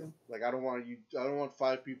red dragon. like I don't want you. I don't want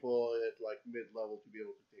five people at like mid level to be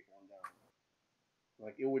able to take one down.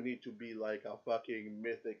 Like it would need to be like a fucking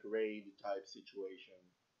mythic raid type situation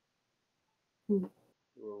Hmm.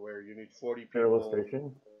 where you need 40 Your people.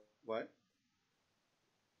 illustration. What?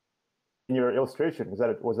 In your illustration, was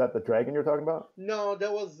that the dragon you're talking about? No,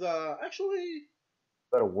 that was actually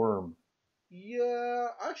Was that a worm? yeah.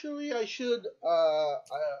 Actually, I should.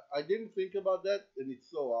 I didn't think about that, and it's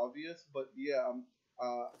so obvious. But yeah,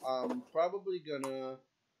 I'm probably gonna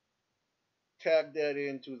tag that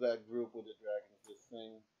into that group with the dragons. This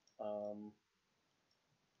thing. Um,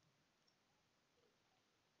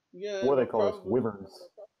 yeah, What do it'll they call us? probably. Wyverns.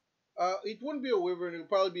 It wouldn't be a wyvern. It would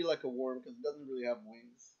probably be like a worm because it doesn't really have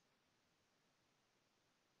wings.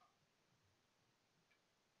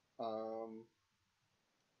 Um,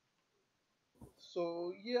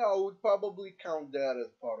 so yeah, I would probably count that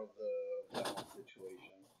as part of the whole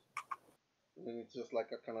situation. And then it's just like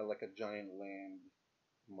a kind of like a giant land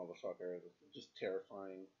motherfucker, just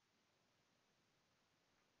terrifying.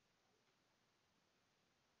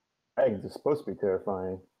 Dragons are supposed to be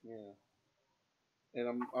terrifying. Yeah,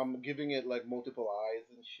 and I'm giving it like multiple eyes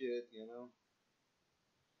and shit. You know,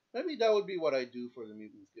 maybe that would be what I do for the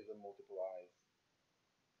mutants. Give them multiple eyes.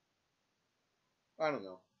 I don't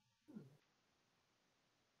know.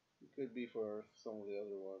 It could be for some of the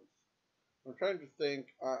other ones. I'm trying to think.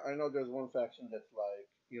 I know there's one faction that's like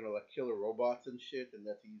like killer robots and shit, and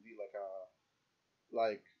that's easy.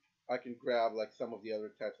 Like I can grab like some of the other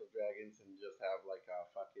types of dragons and just have like a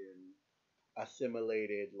fucking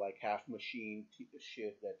assimilated like half machine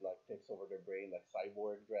shit that like takes over their brain, like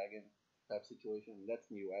cyborg dragon type situation. That's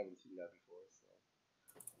new. I haven't seen that before. So,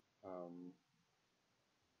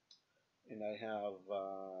 and I have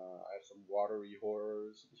some watery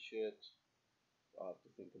horrors and shit. I'll have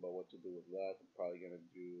to think about what to do with that. I'm probably gonna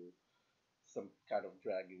do some kind of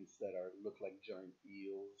dragons that are look like giant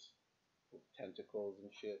eels with tentacles and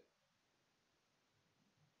shit.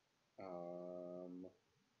 Um,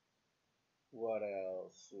 what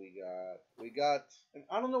else we got? And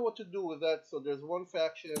I don't know what to do with that. So there's one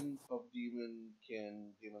faction of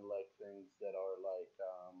demon-like things that are like,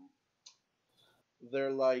 they're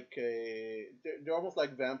almost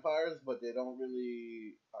like vampires, but they don't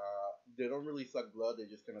really suck blood. They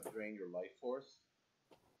just kind of drain your life force,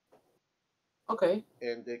 Okay.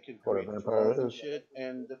 and they can What a create trance vampire and is. shit.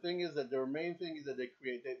 And the thing is that their main thing is that they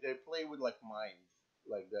play with like minds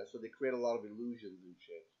like that, so they create a lot of illusions and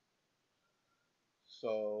shit.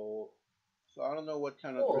 So so I don't know what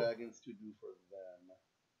kind of Cool. dragons to do for them.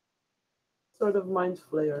 Sort of mind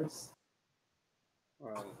flayers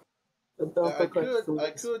Right. that don't I look like could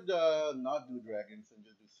I fools. could not do dragons and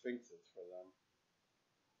just do sphinxes for them.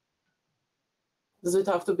 Does it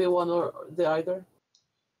have to be one or the either?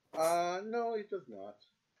 No, it does not.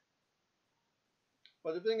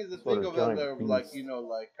 But the thing is, Sort think of of them, giant they're like beast.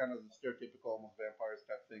 like kind of the stereotypical almost vampires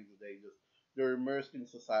type things that they're immersed in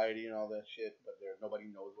society and all that shit, but nobody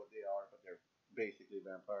knows what they are, but they're basically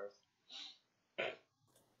vampires.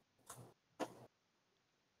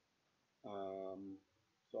 Um,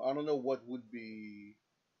 so I don't know what would be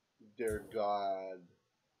their god,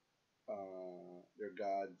 their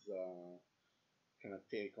god's kind of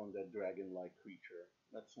take on that dragon-like creature.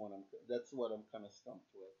 That's what I'm kind of stumped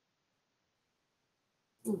with.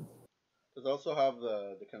 Hmm. Because I also have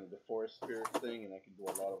the kind of the forest spirit thing, and I can do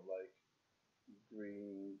a lot of like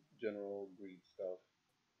green general breed stuff.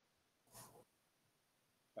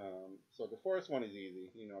 So the forest one is easy,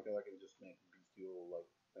 because I can just make bestial like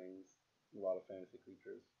things, a lot of fantasy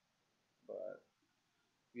creatures. But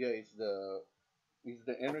yeah, it's the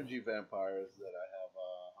energy vampires that I have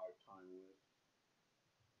a hard time with.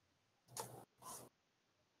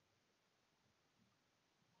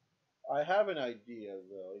 I have an idea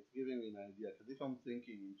though. It's giving me an idea because if I'm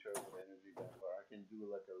thinking in terms of energy vampire, I can do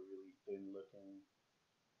like a really thin looking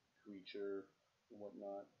creature and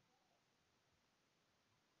whatnot.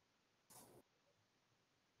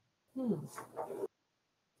 Hmm.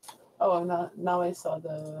 Oh, now I saw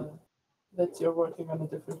that you're working on a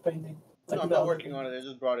different painting. No, Like I'm the not other working on it. one. I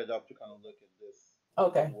just brought it up to kind of look at this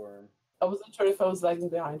Okay. worm. I wasn't sure if I was lagging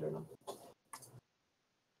behind or not.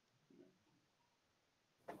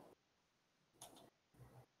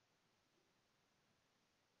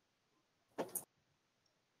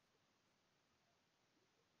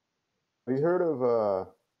 Have you heard of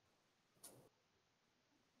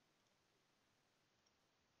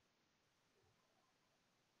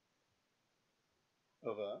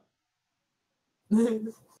Of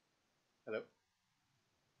hello?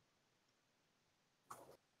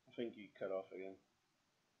 I think you cut off again.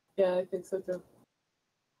 Yeah, I think so too.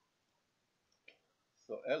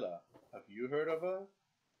 So Ella, have you heard of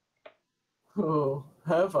Oh,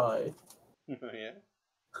 have I? yeah.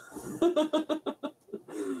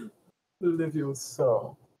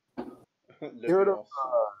 Leviosa. you heard of Leviosa.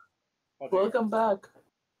 Oh, dear. Welcome back.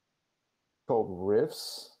 called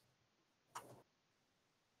Riffs?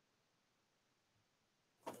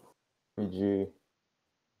 PG.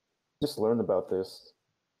 Just learned about this.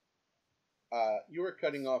 You were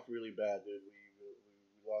cutting off really bad, dude.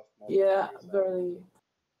 We lost most Yeah, of your very,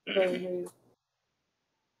 very, very.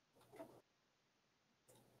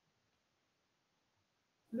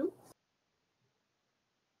 Nope.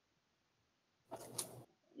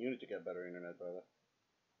 You need to get better internet, brother.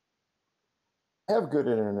 I have good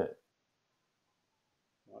internet.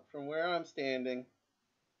 Not from where I'm standing.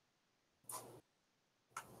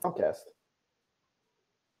 Comcast.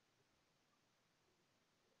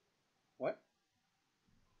 What?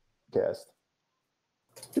 Cast.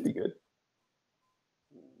 Should be good.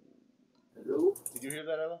 Hello? Did you hear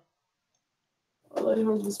that, Ella? All I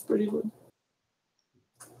heard was pretty good.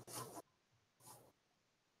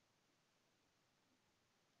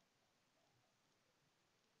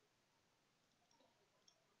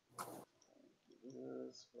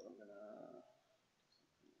 This, but I'm gonna.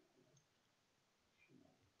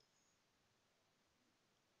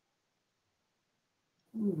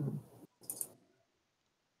 Hmm.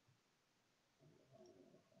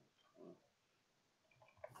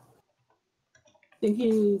 Think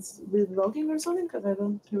he's relogging or something? Because I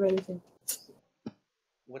don't hear anything.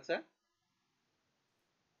 What's that?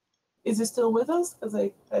 Is he still with us? Because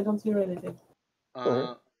I don't hear anything.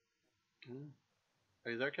 Uh,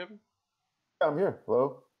 are you there, Kevin? I'm here.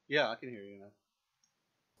 Hello? Yeah, I can hear you now.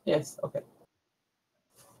 Yes, okay.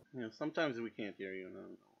 Yeah, sometimes we can't hear you. And I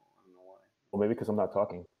don't know why. Well, maybe because I'm not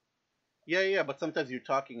talking. Yeah, but sometimes you're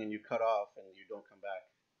talking and you cut off and you don't come back.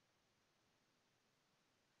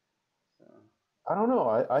 So. I don't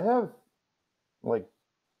know. I have, like,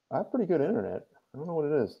 I have pretty good internet. I don't know what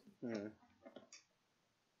it is. Hmm.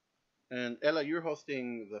 And Ella, you're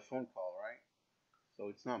hosting the phone call, right? So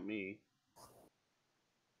it's not me.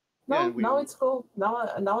 No, Yeah, now it's cool. Now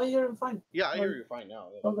I hear him fine. Yeah, I hear you fine now.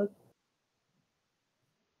 Yeah. Okay.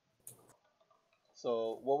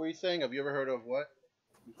 So what were you saying? Have you ever heard of what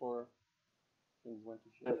before things went to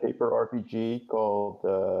A shit? paper RPG called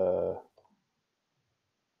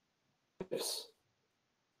IFTS.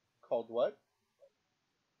 Called what?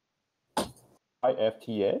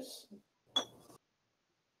 IFTS.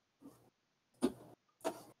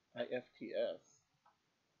 IFTS.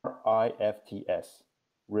 IFTS.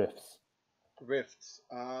 Riffs. Rifts.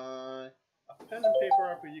 A pen and paper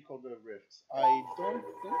RPG called the Rifts. I don't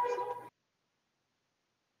think so.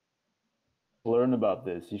 Learn about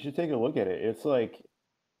this. You should take a look at it. It's like,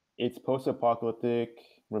 it's post-apocalyptic.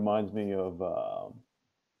 Reminds me of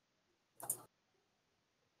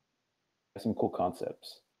some cool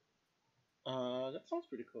concepts. That sounds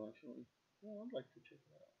pretty cool actually. Yeah, I'd like to check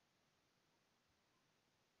that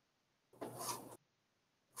out.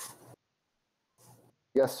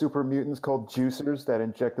 You got super mutants called juicers that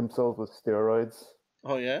inject themselves with steroids.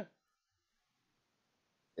 Oh yeah?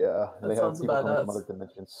 Yeah, That they have sounds people coming from badass. other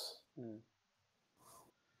dimensions. Hmm.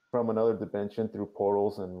 From another dimension through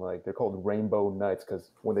portals, and like they're called Rainbow Knights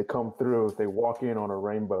because when they come through, they walk in on a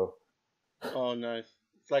rainbow. Oh nice.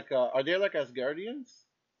 It's like are they like Asgardians?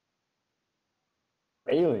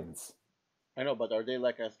 Aliens, I know, but are they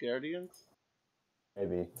like Asgardians?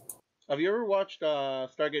 maybe. Have you ever watched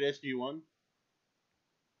Stargate SG-1?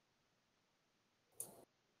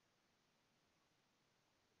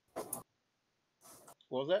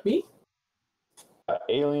 What was that? Me?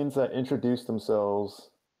 Aliens that introduced themselves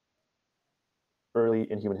early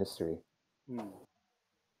in human history. Hmm.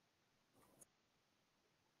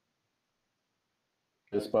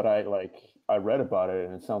 Just, but I read about it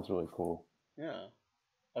and it sounds really cool. Yeah.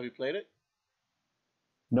 Have you played it?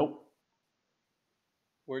 Nope.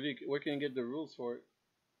 Where can you get the rules for it?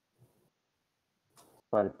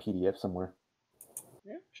 Find a PDF somewhere.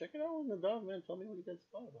 Yeah, check it out on the dog, man. Tell me what you guys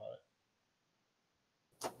thought about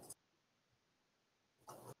it.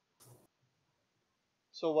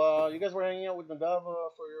 So you guys were hanging out with Nadav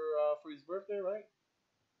for his birthday, right?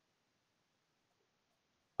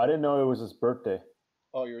 I didn't know it was his birthday.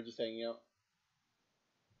 Oh, you were just hanging out.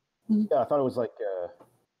 Yeah, I thought it was like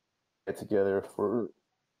get together for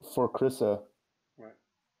Krissa, Right.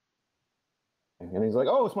 and he's like,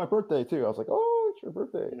 "Oh, it's my birthday too." I was like, "Oh, it's your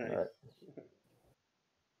birthday." Nice. All right. Nice, nice, nice.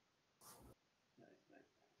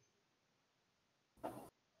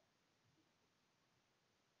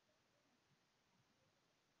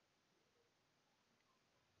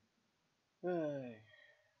 Hey.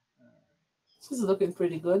 This is looking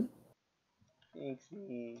pretty good. Thanks,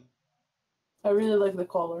 me. I really like the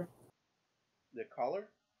color. The collar?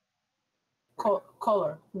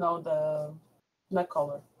 Color, no, the neck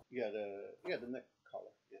color. Yeah, the neck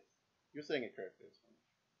collar. Yes, you're saying it correctly. It's fine.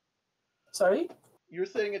 Sorry? You're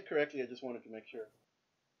saying it correctly. I just wanted to make sure.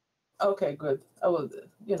 Okay, good. I will,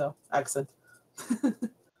 accent. You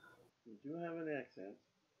do have an accent.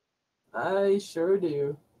 I sure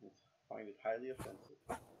do. I find it highly offensive.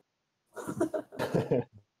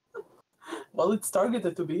 Well, it's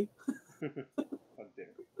targeted to be. How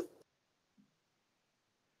dare you?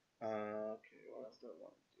 Okay, what else do I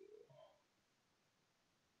want to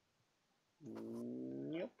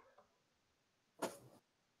do? Yep. I'm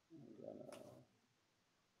gonna.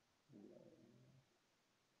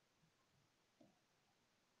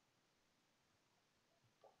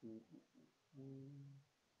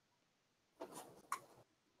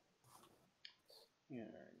 Yeah,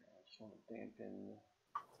 I just want to dampen.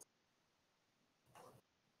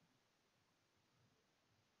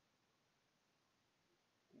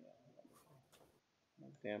 Yeah,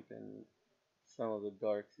 dampen some of the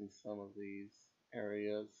darks in some of these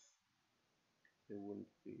areas. They wouldn't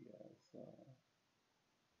be as.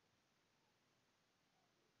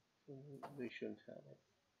 So they shouldn't have as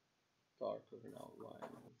dark of an outline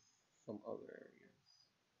as some other areas.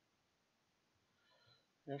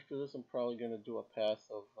 After this, I'm probably gonna do a pass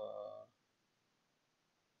of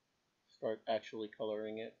start actually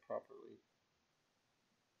coloring it properly.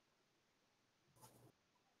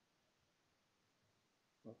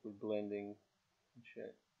 Like with blending and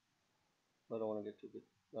shit. But I don't want to get to the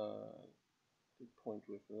point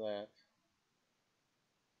with that.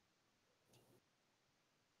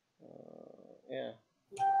 Yeah.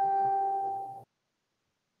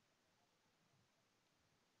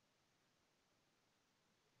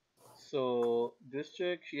 So this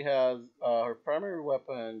chick, she has her primary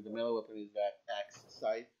weapon. The melee weapon is that axe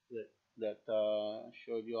scythe that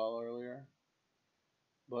showed you all earlier.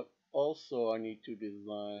 But also, I need to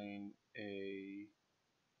design a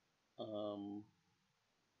um,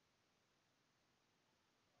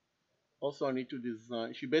 also, I need to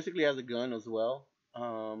design. She basically has a gun as well,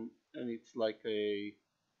 and it's like a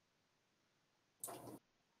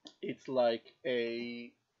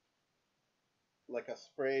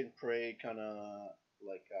spray and pray kind of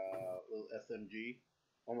like a little SMG,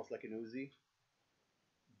 almost like an Uzi.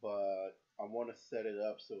 But I want to set it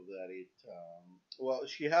up so that well,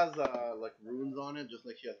 she has like runes on it, just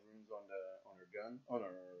like she has runes on her gun, on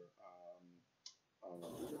her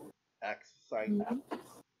axe sight. Mhm.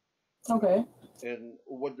 Okay. And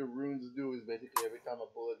what the runes do is basically every time a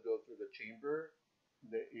bullet goes through the chamber,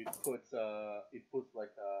 it puts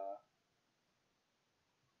like a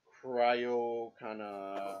cryo kind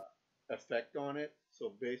of effect on it. So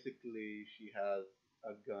basically, she has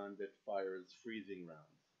a gun that fires freezing rounds.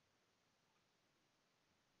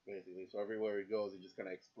 Basically, so everywhere it goes, it just kind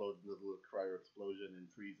of explodes with a little cryo explosion and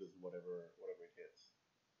freezes whatever it hits.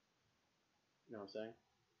 You know what I'm saying?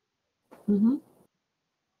 Mm-hmm.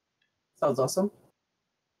 Sounds awesome.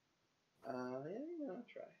 Yeah, I'll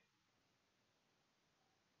try.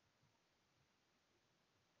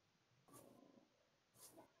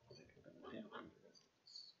 I think I'm gonna dampen the rest of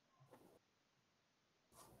this.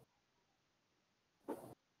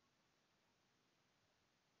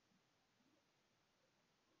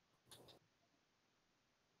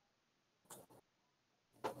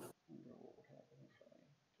 I wonder what would happen if I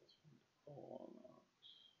just went all out.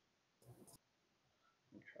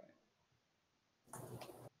 Let me try.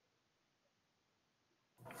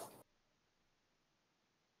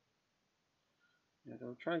 Yeah,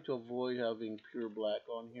 I'm trying to avoid having pure black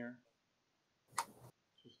on here.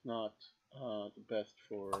 It's just not the best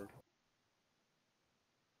for.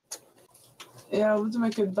 Yeah, I would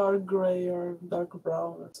make it dark gray or dark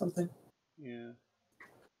brown or something Yeah,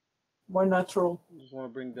 more natural I just want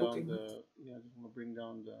to bring down looking. the. Yeah, I just want to bring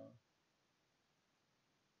down the.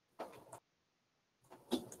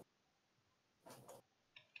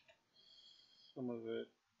 Some of it,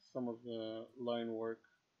 some of the line work,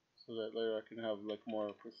 so that later I can have like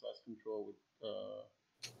more precise control with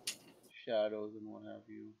shadows and what have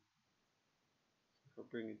you. If I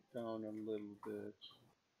bring it down a little bit,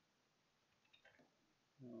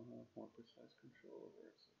 I'll have more precise control over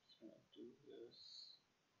it. So I'm just gonna do this.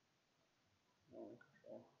 No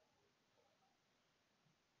control.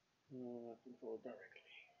 No control directly.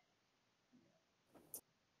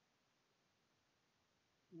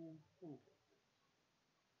 Okay.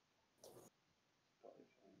 Probably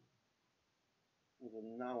fine. And then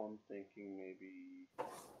now I'm thinking maybe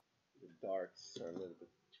the darks are a little bit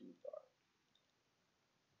too dark.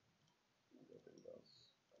 Maybe I'll bring those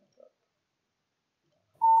back up.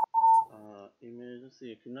 Image, let's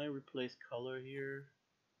see, can I replace color here?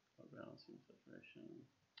 Balancing saturation.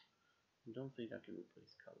 I don't think I can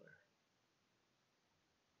replace color.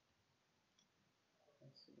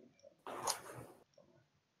 Let's see if I can.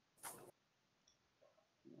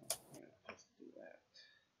 No, yeah, just do that.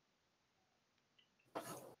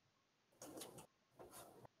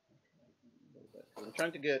 I'm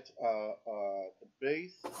trying to get the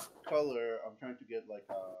base color. I'm trying to get like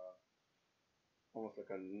a almost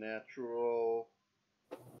like a natural,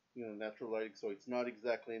 natural lighting. So it's not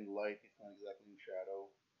exactly in light. It's not exactly in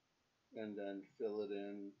shadow, and then fill it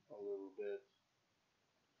in a little bit.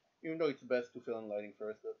 Even though it's best to fill in lighting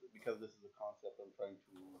first, because this is a concept I'm trying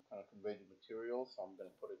to kind of convey the material, so I'm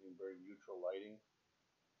going to put it in very neutral lighting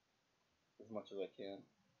as much as I can.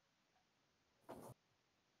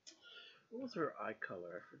 What was her eye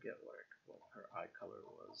color? I forget what her eye color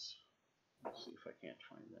was. Let's see if I can't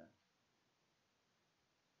find that.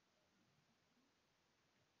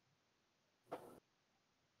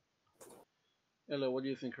 Ella, what do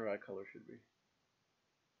you think her eye color should be?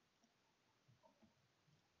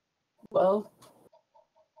 Well,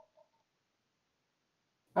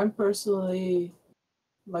 my personal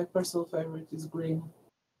favorite is green.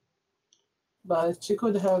 But she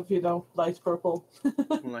could have, light purple.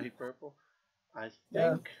 Light purple? I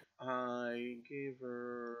think I gave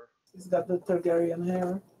her... She's got the Targaryen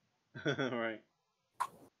hair. Right.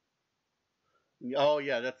 Oh,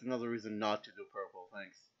 yeah, that's another reason not to do purple.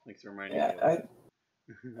 Thanks. Thanks for reminding me of that.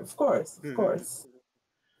 Of course.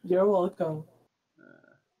 You're welcome.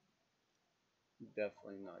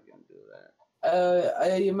 Definitely not going to do that.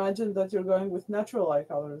 I imagine that you're going with natural eye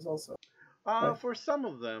colors also. Right? For some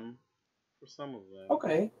of them.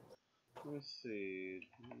 Okay. Let me see.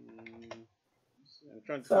 I'm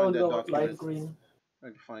trying to find that document. Light green.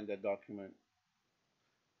 Trying to find that document.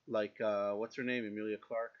 Like, what's her name? Emilia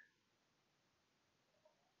Clarke?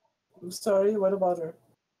 I'm sorry, what about her?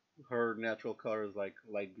 Her natural color is like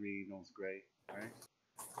light green, almost gray, right?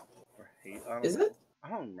 Or hate. Is it? I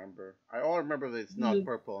don't remember. I all remember that it's not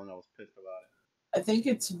purple, and I was pissed about it. I think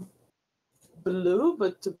it's blue,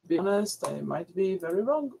 but to be honest, I might be very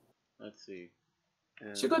wrong. Let's see.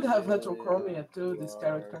 She could have heterochromia too, this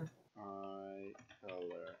character. Eye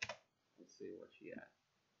color. Let's see what she had.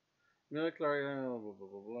 Emilia Clarke.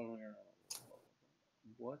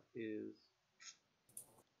 What is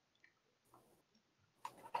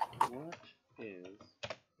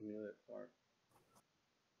Emilia Clarke?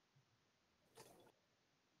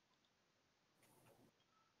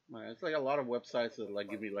 Man, it's like a lot of websites that like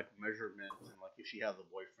give me like measurements and like if she has a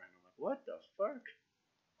boyfriend. I'm like, what the fuck?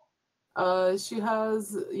 She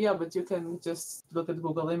has, but you can just look at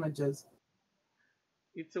Google Images.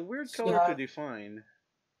 It's a weird color to define.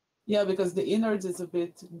 Yeah, because the innards is a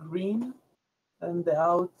bit green, and the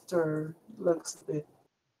outer looks a bit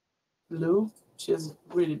blue. She has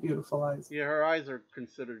really beautiful eyes. Yeah, her eyes are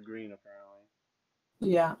considered green apparently.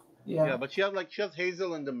 Yeah. Yeah, but she has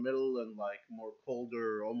hazel in the middle and like more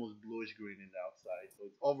colder, almost bluish green in the outside.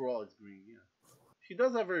 So overall it's green. Yeah, she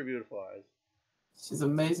does have very beautiful eyes. She's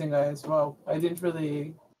amazing eyes. Wow, I didn't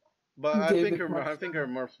really. But I think her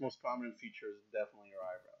most prominent feature is definitely her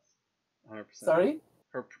eyebrows. 100%. Sorry.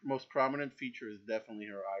 Her most prominent feature is definitely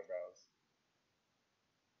her eyebrows.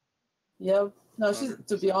 Yeah. No, she's. 100%.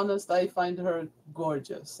 To be honest, I find her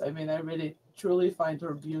gorgeous. I mean, I really, truly find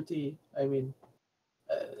her beauty. I mean.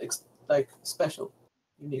 Like special,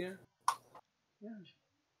 unique. Yeah.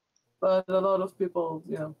 But a lot of people,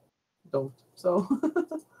 don't. So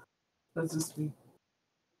that's just me.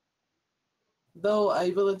 Though I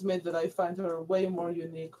will admit that I find her way more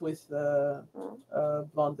unique with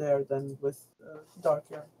blonde hair than with dark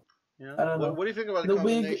hair. Yeah. I don't know. What do you think about the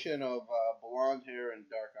combination of blonde hair and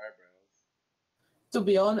dark eyebrows? To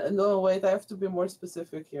be honest, no, wait, I have to be more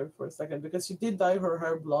specific here for a second because she did dye her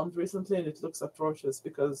hair blonde recently and it looks atrocious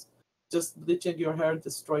because just bleaching your hair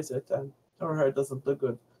destroys it and her hair doesn't look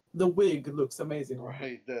good. The wig looks amazing.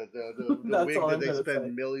 Right, the wig that they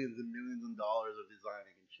spend millions and millions of dollars of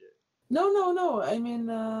designing and shit. No. I mean,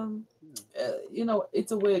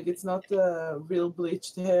 it's a wig. It's not real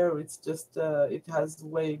bleached hair. It's just it has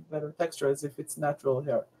way better texture as if it's natural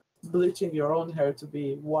hair. Bleaching your own hair to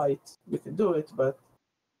be white, you can do it, but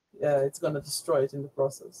it's gonna destroy it in the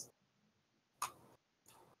process.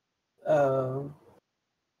 Um,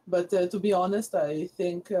 but to be honest, I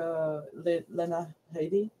think Lena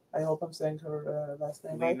Headey. I hope I'm saying her last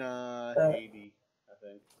name right. Lena Uh, Headey, I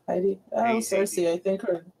think. Heidi. Oh, Headey. Cersei. I think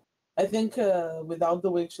her. I think without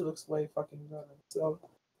the wig, she looks way fucking good. So,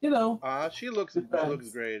 you know, She looks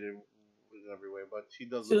depends. great in every way, but she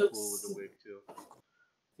does She look cool with the looks wig too.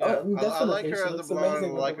 Yeah, I like definitely. her She as a looks blonde. I amazing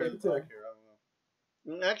with the like her as wig a too. black hair. I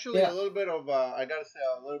don't know. Actually, a Yeah. little bit of I gotta say,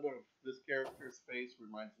 a little bit of this character's face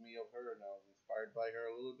reminds me of her, and I was inspired by her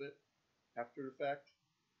a little bit after the fact.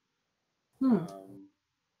 Hmm. Um,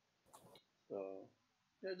 so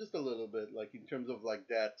yeah, just a little bit, like in terms of like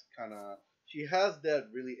that kind of. She has that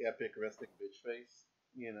really epic rustic bitch face,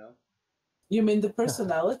 you know. You mean the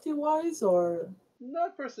personality wise, or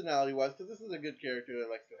Not personality wise, because this is a good character that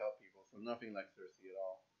likes to help people, so nothing like Cersei at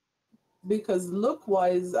all. because look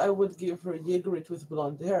wise, I would give her Ygritte with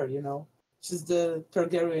blonde hair. She's the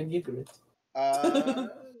Targaryen Ygritte. Uh,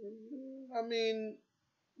 I mean,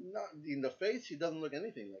 not in the face. She doesn't look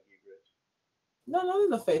anything like No, not in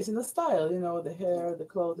the face, in the style. The Ygritte. hair, the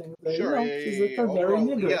clothing. Sure, yeah, She's yeah, a yeah, yeah. Targaryen Overall,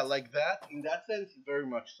 yeah, Ygritte. like that. In that sense, very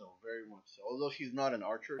much so, very much so. Although she's not an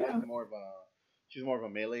archer, Yeah. she's more of a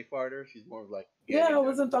melee fighter. She's more of like Yeah, I getting the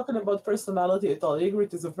wasn't talking about personality at all.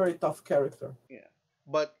 Ygritte is a very tough character. yeah.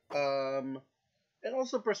 But and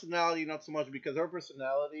also personality, not so much because her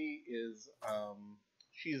personality is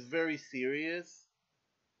she's very serious.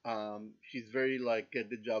 She's very like get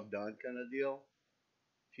the job done kind of deal.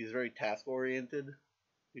 She's very task oriented,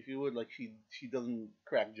 if you would. Like she doesn't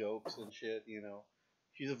crack jokes and shit.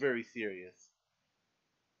 She's a very serious.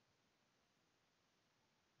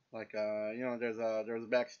 Like there's a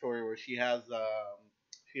backstory where she has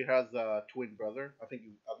a twin brother. I think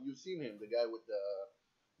you've seen him, the guy with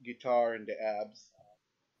the guitar and the abs.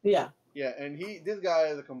 Yeah. Yeah, and this guy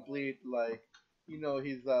is a complete like he's a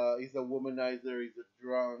womanizer, he's a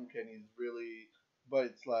drunk, and he's really, but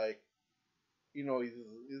it's like he's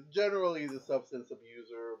generally the substance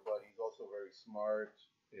abuser, but he's also very smart,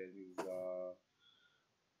 and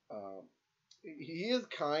um, he is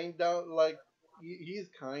kind down like he is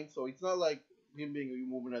kind, so it's not like him being a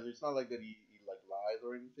womanizer. It's not like that he like lies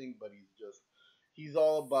or anything, but he's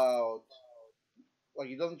all about like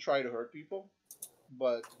he doesn't try to hurt people,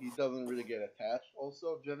 but he doesn't really get attached.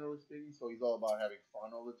 Also, generally speaking, so he's all about having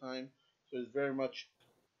fun all the time. So it's very much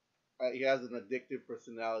he has an addictive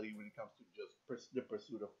personality when it comes to just the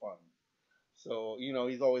pursuit of fun. So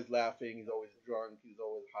he's always laughing, he's always drunk, he's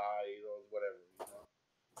always high, he's always whatever.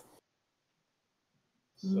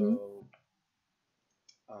 Hmm. So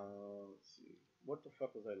let's see, what the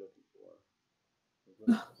fuck was I looking for? I was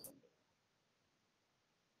looking for something.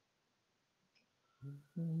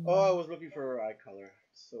 Oh, I was looking for eye color.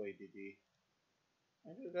 So ADD. I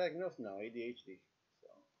was diagnosed now, ADHD. So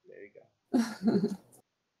there you go.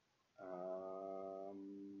 Um,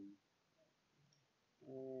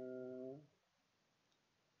 uh,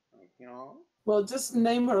 Well, just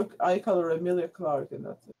name her eye color Emilia Clarke, and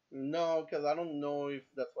that's it. no, because I don't know if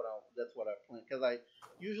that's what I plan. Because I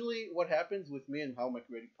usually what happens with me and how my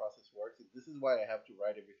creative process works is this is why I have to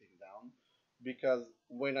write everything down. Because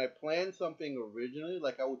when I plan something originally,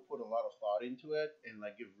 like I would put a lot of thought into it and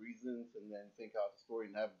like give reasons and then think out the story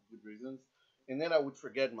and have good reasons, and then I would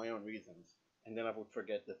forget my own reasons, and then I would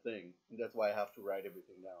forget the thing, and that's why I have to write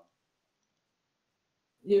everything down.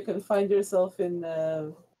 You can find yourself in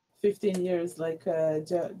 15 years like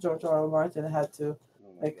George R. R. Martin had to.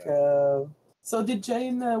 Oh my Like, god! so did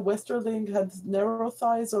Jane Westerling had narrow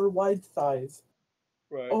thighs or wide thighs?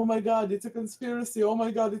 Right, Oh my God, it's a conspiracy. Oh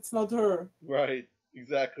my God, it's not her. right,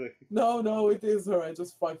 exactly. No, no, it is her. I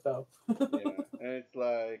just fucked up. Yeah, and it's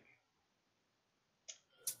like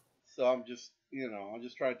so I'm just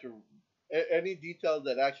trying to any detail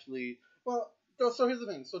that actually well. So here's the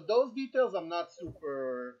thing. So those details I'm not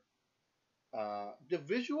super. The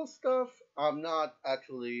visual stuff I'm not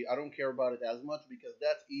actually I don't care about it as much because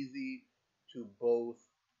that's easy to both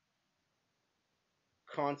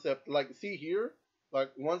concept like see here like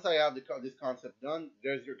once I have this concept done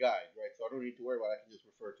there's your guide, right? So I don't need to worry about it. I can just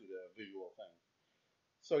refer to the visual thing.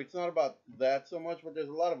 So it's not about that so much, but there's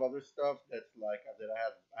a lot of other stuff that's like that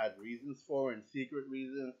I had reasons for and secret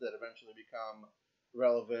reasons that eventually become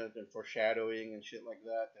relevant and foreshadowing and shit like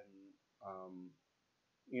that, and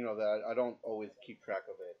that I don't always keep track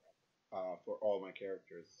of it for all my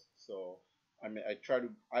characters. So I mean, I try to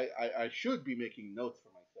I should be making notes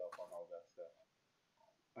for myself on all that stuff.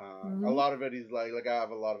 A Hmm. lot of it is like I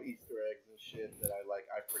have a lot of Easter eggs and shit that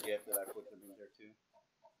I forget that I put them in there too.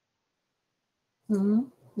 Hmm.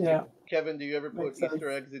 Yeah, Kevin, do you ever put makes Easter sense.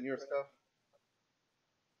 eggs in your stuff?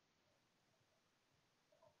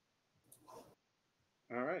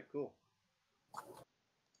 All right, cool.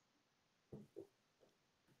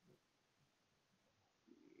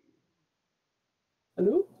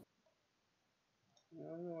 Hello? I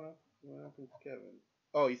don't know what happened to Kevin.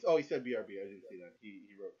 Oh he said BRB. I didn't see that. He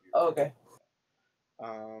wrote Oh, okay.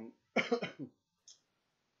 BRB.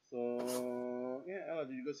 So yeah, Ella,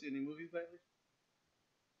 did you go see any movies lately?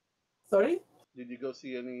 Sorry? Did you go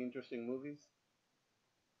see any interesting movies?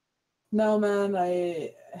 No, man,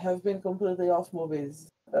 I have been completely off movies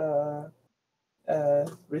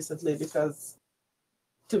recently because,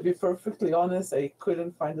 to be perfectly honest, I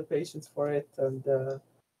couldn't find the patience for it, and You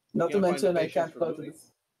not to can't find the mention I patience can't for go to this.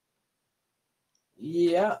 movies,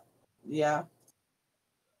 Yeah, yeah.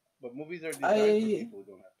 but movies are designed for I people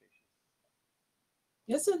who don't have patience.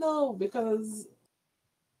 Yes and no because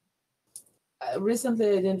recently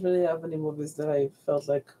I didn't really have any movies that I felt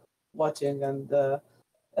like watching, and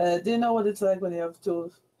do you know what it's like when you have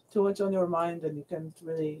too much on your mind and you can't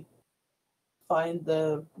really find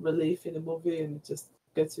the relief in a movie and it just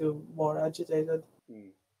gets you more agitated? Hmm.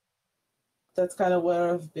 That's kind of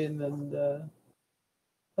where I've been, and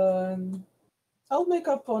um, I'll make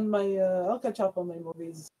up on my I'll catch up on my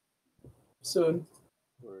movies soon.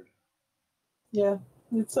 Word. Yeah,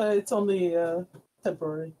 it's only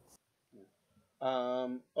temporary. Yeah.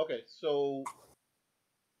 Okay, so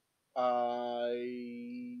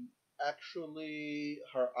I actually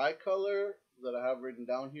her eye color that I have written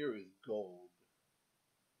down here is gold.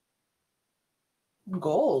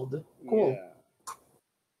 Gold, cool. Yeah.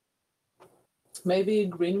 Maybe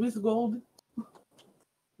green with gold.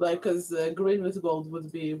 Like, because green with gold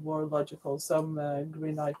would be more logical. Some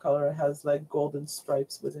green eye color has like golden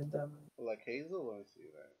stripes within them. Like hazel? Let me see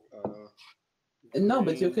that. No,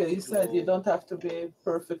 but Green, you said you gold. don't have to be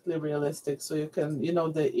perfectly realistic. So you can,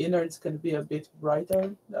 the innards can be a bit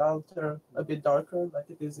brighter, the outer a bit darker, like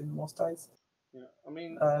it is in most eyes Yeah. I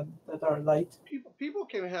mean, that are light. people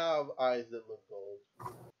can have eyes that look gold.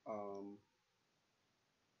 Um,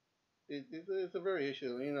 it's a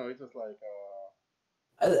variation. You know, it's just like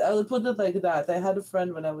I'll put it like that. I had a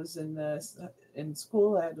friend when I was in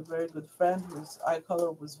school. I had a very good friend whose eye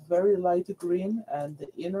color was very light green, and the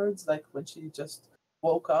innards, like when she just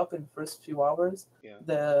woke up in the first few hours, yeah.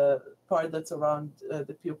 the part that's around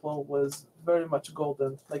the pupil was very much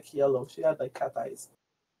golden, like yellow. She had like cat eyes.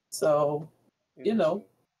 So, you know,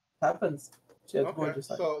 Interesting. happens. She had Okay.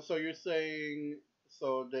 gorgeous eyes. So you're saying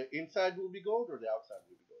so the inside will be gold or the outside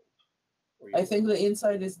will be gold or I either one, think the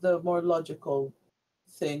inside is the more logical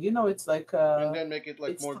thing. It's like and then make it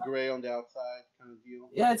like it's more gray on the outside kind of deal.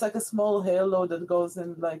 yeah, it's like a small halo that goes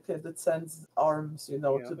in, like that sends arms, Yeah, I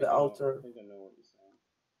to the think I know. I outer, think I know what you're saying.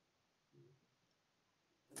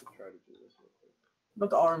 Let me try to do this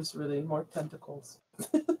not arms really, more tentacles.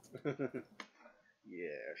 real quick.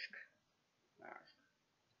 Yes.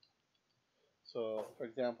 So, for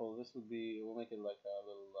example, this would be, we'll make it like a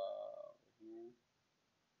little, here,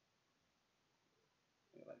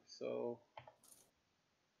 yeah, like so.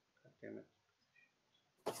 God damn it.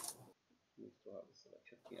 We still have the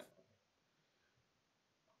selection. Yeah.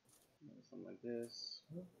 Something like this.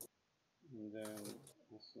 And then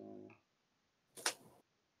also,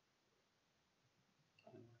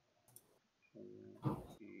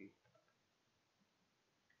 key.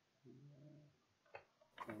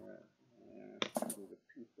 Alright. Yeah. Do the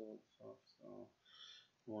pupil itself. So,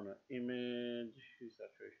 we want an image. Hue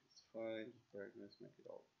saturation is fine. Brightness, make it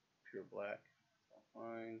all pure black. It's all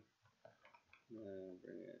fine. And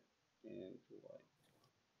bring it into like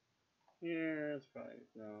here. It's probably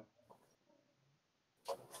no.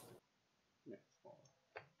 Yeah, small.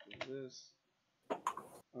 Do this.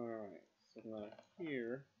 Alright, so now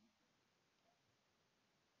here,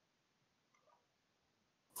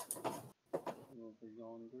 over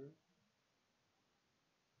yonder.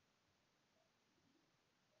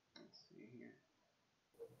 Let's see here.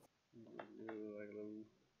 We'll do like little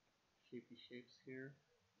shapy shapes here.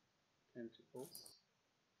 Tentacles.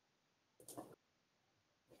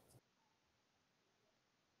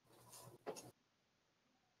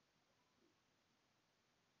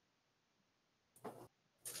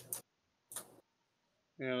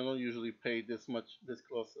 Yeah, I don't usually pay this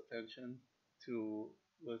close attention to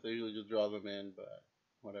this. I usually just draw them in, but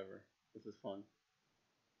whatever. This is fun.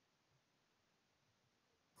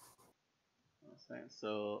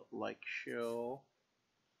 So, like show,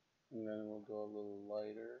 and then we'll go a little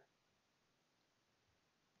lighter.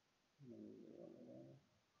 And then we'll go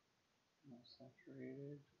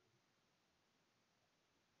Saturated.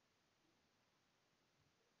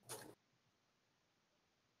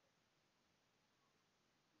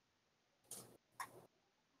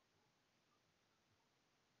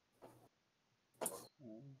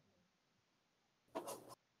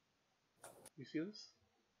 You see this?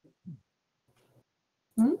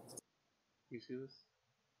 Hmm? You see this?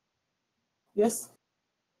 Yes.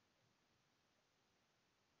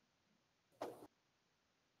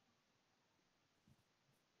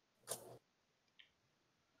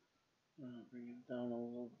 Bring it down a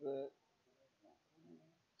little bit.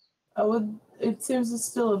 I would. It seems it's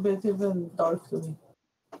still a bit even dark to me.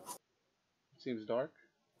 Seems dark.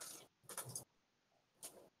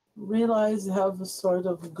 Real eyes have a sort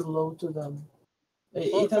of glow to them. Oh,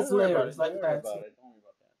 It don't has worry about layers it. Don't like worry that. about it. Don't worry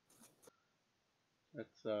about that.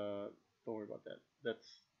 That's Don't worry about that. That's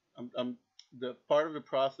I'm the part of the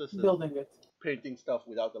process is Building it. painting stuff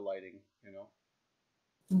without the lighting. You know.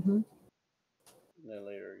 Mm-hmm. And then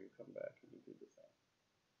later you come back and you do the same.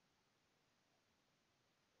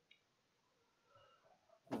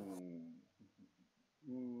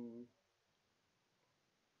 Hmm.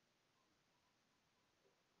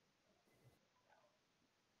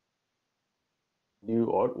 New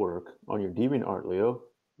artwork on your DeviantArt, Leo.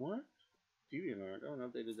 What? DeviantArt? I don't know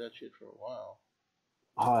if they did that shit for a while.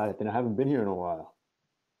 Ah, then I haven't been here in a while.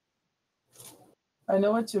 I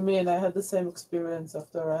know what you mean. I had the same experience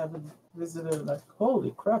after I haven't visited. Like,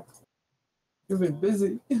 holy crap, you've been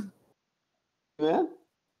busy. Man,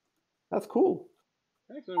 that's cool.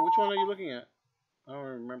 Excellent. Which one are you looking at? I don't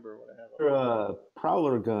remember what I have. Your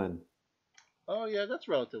Prowler gun. Oh yeah, that's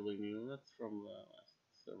relatively new. That's from the last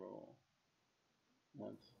several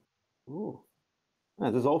months. Ooh.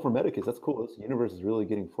 Yeah, this is all for Medicus. That's cool. This universe is really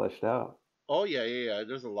getting fleshed out. Oh yeah.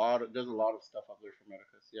 There's a lot of stuff up there for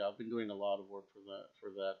Medicus. Yeah, I've been doing a lot of work for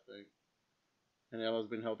that thing. And Ella's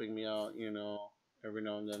been helping me out. You know, every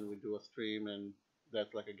now and then we do a stream, and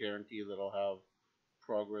that's like a guarantee that I'll have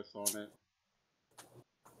progress on it.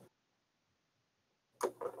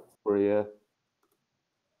 For you.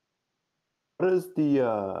 What is the?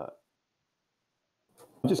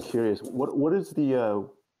 I'm just curious. What is the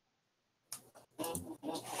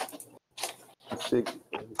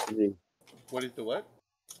 6A3? What is the what?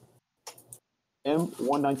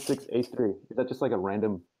 M196A3. Is that just like a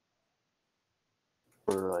random?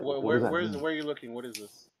 Or like what does that mean? Where are you looking? What is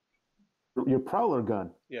this? Your Prowler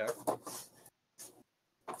gun. Yeah.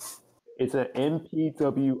 It's an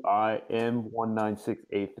MPWI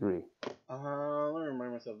M196A3. Let me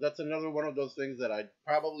remind myself. That's another one of those things that I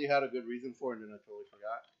probably had a good reason for, and then I totally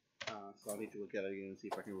forgot. So I need to look at it again and see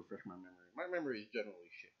if I can refresh my memory. My memory is generally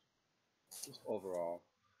shit, just overall.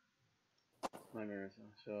 My memory.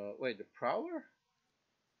 So wait, the Prowler?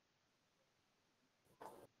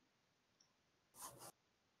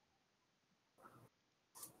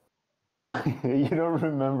 You don't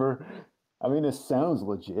remember? I mean, it sounds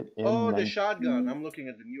legit. Oh, the M19. shotgun. I'm looking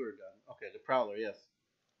at the newer gun. Okay, the Prowler. Yes.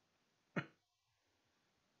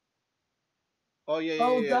 Oh Oh, yeah.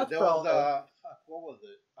 that That was Prowler. fuck. What was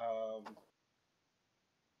it?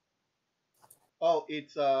 Oh,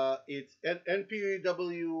 it's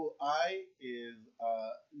NPWI is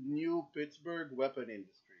New Pittsburgh Weapon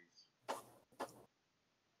Industries.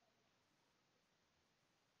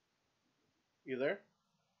 You there,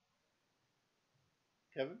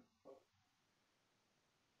 Kevin?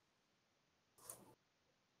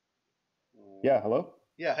 Yeah, hello?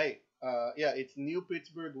 Yeah. Hey. Yeah. It's New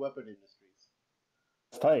Pittsburgh Weapon Industries.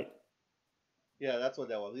 Tight. Yeah, that's what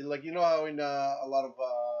that was. Like you know how in a lot of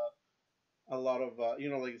you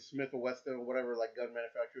know like Smith or Wesson or whatever like gun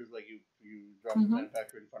manufacturers like you drop the Mm-hmm.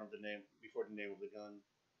 manufacturer in front of the name before the name of the gun.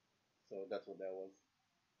 So that's what that was.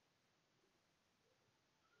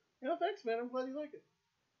 Yeah, thanks, man. I'm glad you like it.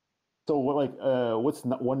 So what what's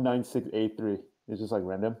 196A3? It's just like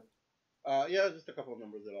random? Yeah, just a couple of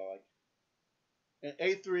numbers that I like. And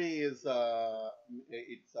A3 is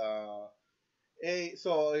it's a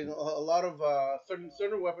so you know a lot of certain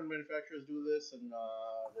weapon manufacturers do this, and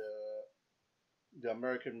the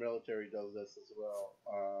American military does this as well.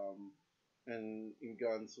 And in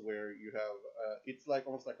guns where you have it's like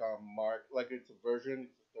almost like a mark, like it's a version,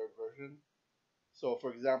 it's a third version. So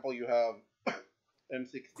for example, you have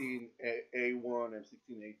M16 A1,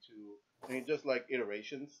 M16 A2, and it's just like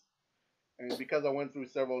iterations. And because I went through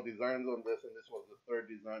several designs on this, and this was the third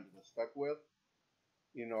design that I stuck with,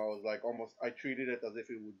 you know, I was like almost I treated it as if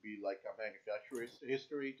it would be like a manufacturer's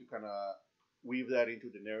history to kind of weave that into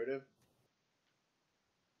the narrative.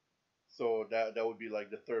 So that would be like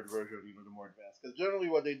the third version, you know, the more advanced. Because generally,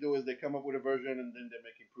 what they do is they come up with a version and then they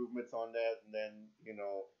make improvements on that, and then you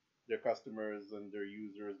know their customers and their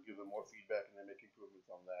users, give them more feedback, and they make improvements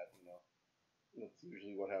on that. That's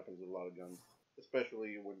usually what happens with a lot of guns,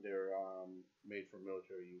 especially when they're made for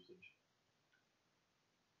military usage.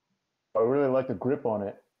 I really like the grip on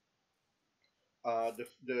it.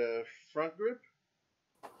 The front grip.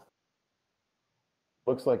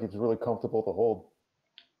 Looks like it's really comfortable to hold.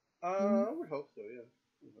 I would hope so. Yeah,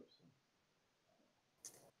 I would hope so.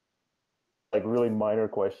 Like really minor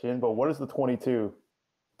question, but what is the 22?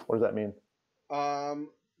 What does that mean? Um,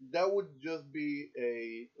 that would just be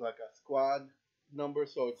a like a squad number.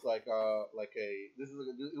 So it's like a this is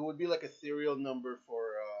it would be like a serial number for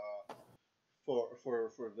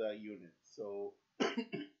the unit. So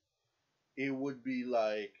it would be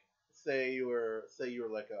like say you're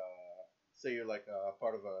like a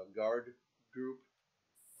part of a guard group.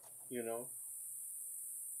 You know,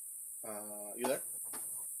 you there?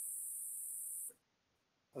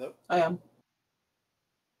 Hello. I am.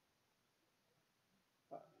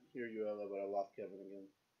 I hear you, Ella, but I lost Kevin again.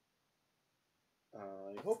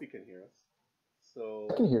 I hope you can hear us.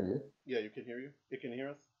 I So can hear you. yeah, you can hear you. You can hear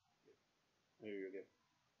us. I hear you again.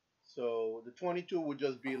 So the 22 would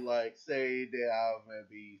just be like, say they have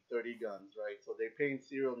maybe 30 guns, right? So they paint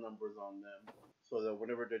serial numbers on them, so that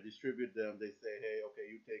whenever they distribute them, they say, hey, okay,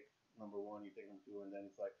 you take number one, you take number two, and then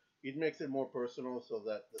it's like it makes it more personal, so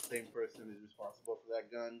that the same person is responsible for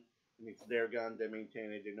that gun, and it's their gun. They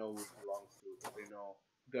maintain it. They know who it belongs to. They know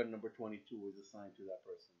gun number 22 is assigned to that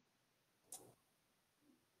person.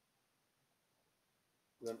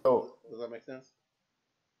 Oh, Does that make sense?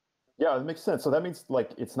 yeah, it makes sense. So that means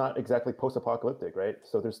like it's not exactly post-apocalyptic, right?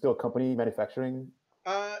 So there's still company manufacturing.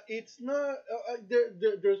 It's not.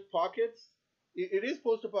 There's pockets. It is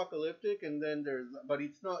post-apocalyptic, and then but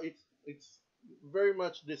it's not. It's very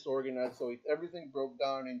much disorganized. So everything broke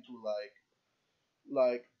down into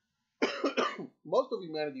like most of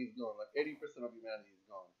humanity is gone. Like 80% of humanity is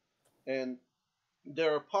gone, and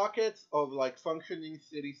there are pockets of like functioning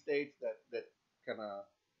city states that kind of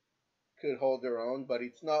could hold their own, but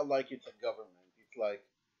it's not like it's a government. It's like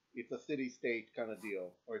it's a city state kind of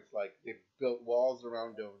deal, or it's like they've built walls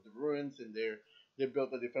around the ruins, and they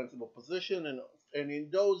built a defensible position, and in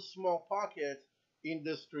those small pockets,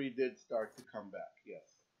 industry did start to come back. Yes.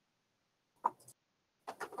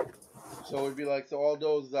 So it'd be like so all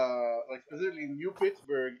those like specifically New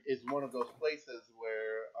Pittsburgh is one of those places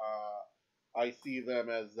where I see them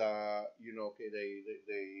as okay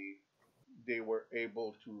they were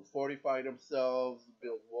able to fortify themselves,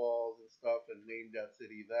 build walls and stuff, and name that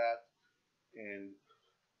city that. And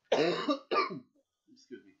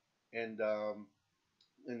excuse me, and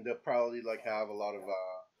they'll probably like have a lot of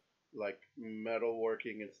like metal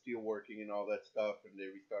working and steel working and all that stuff, and they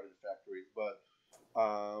restarted the factories, but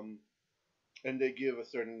and they give a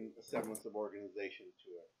certain semblance of organization to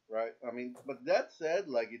it, right? I mean, but that said,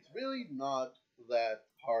 like it's really not that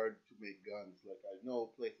hard to make guns. Like I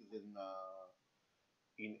know places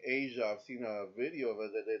in Asia, I've seen a video of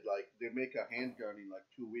it that they make a handgun in like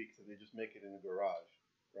 2 weeks and they just make it in a garage,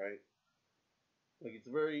 right? Like it's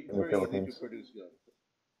In the very easy to Philippines. produce guns.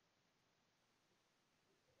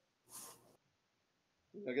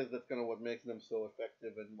 I guess that's kind of what makes them so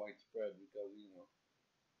effective and widespread because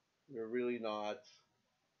they're really not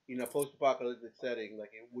in a post-apocalyptic setting.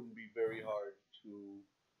 Like it wouldn't be very hard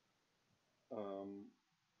um,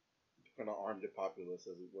 to kind of arm the populace,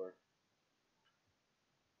 as it were.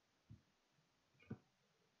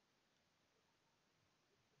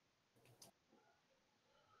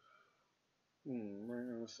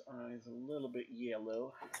 Mario's eyes a little bit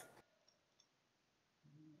yellow.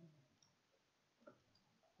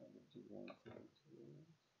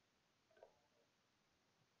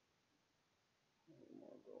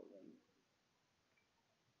 More golden.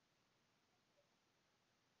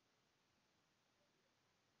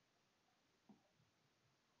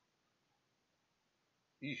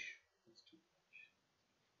 Eesh, that's too much.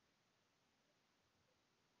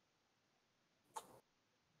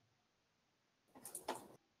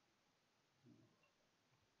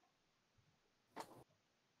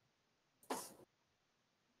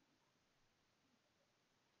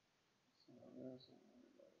 So there's a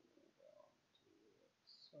little bit down to it.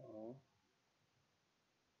 So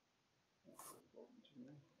that's important to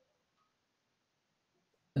me.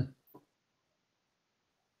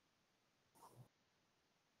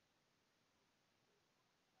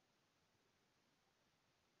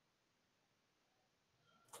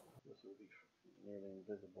 This will be nearly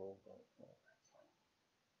invisible, but that's fine.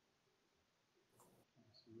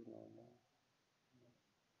 So normal.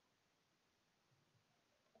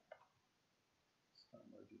 Start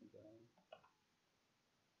merging down.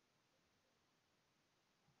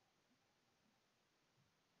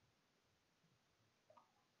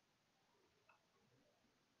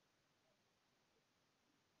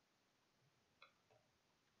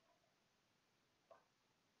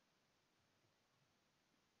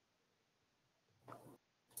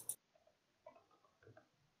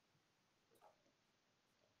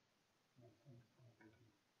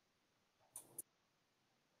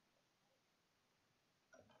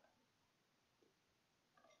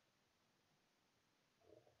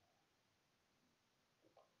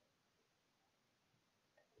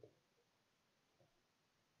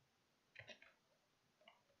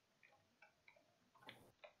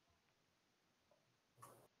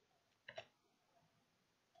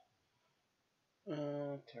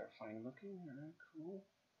 terrifying looking. Alright, cool.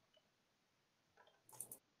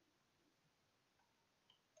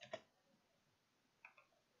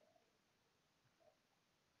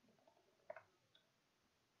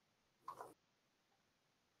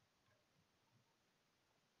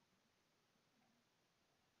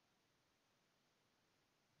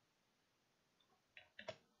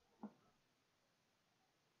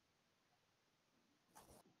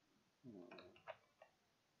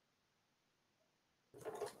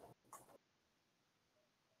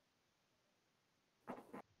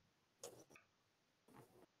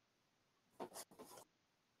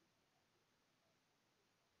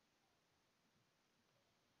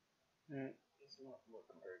 It does not look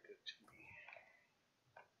very good to me.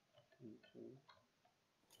 Okay.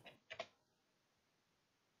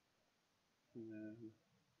 And then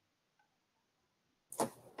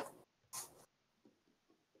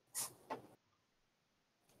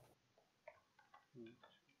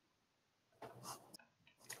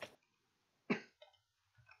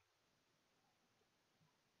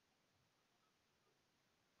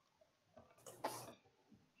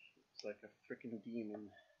it's like a freaking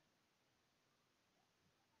demon.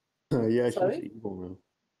 Yeah, she's Sorry? evil now.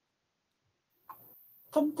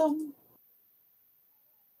 Tum tum.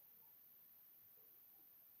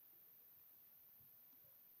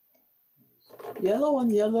 Yellow on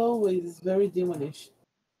yellow is very demonish.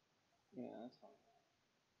 Yeah, that's fine.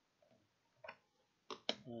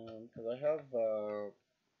 Because I have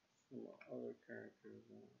some other characters.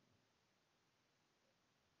 That.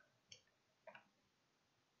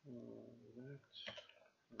 Let's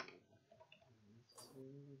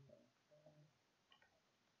see.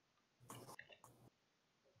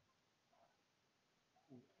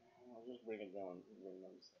 Okay, I'll just bring it down. Bring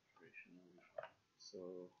down the saturation. So,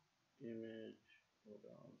 image. Go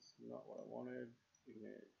down. It's not what I wanted.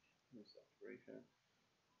 Image. No saturation.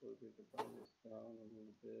 So we can bring this down a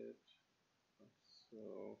little bit.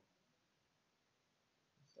 So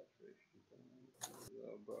saturation down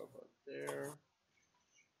about there.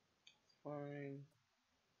 It's fine.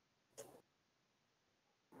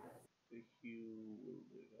 The hue will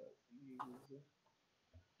do as is.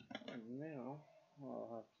 And now what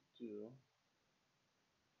I'll have to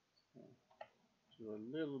do a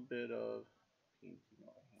little bit of painting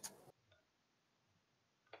over here.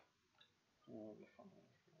 And I'll be fine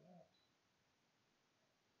for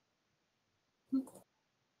that.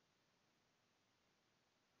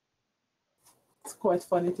 It's quite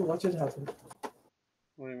funny to watch it happen.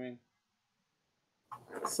 What do you mean?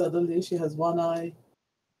 Suddenly she has one eye.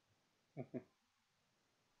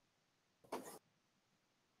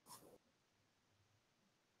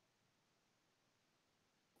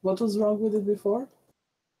 What was wrong with it before?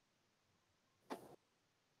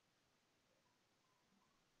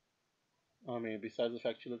 I mean, besides the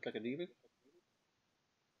fact she looks like a demon?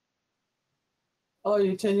 Oh,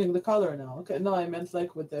 you're changing the color now. Okay, no, I meant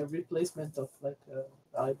like with the replacement of like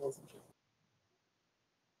eyeballs and shit.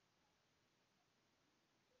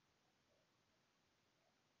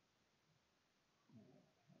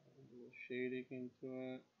 A little shading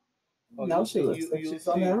into it. Oh, Now you'll she see. looks like You'll she's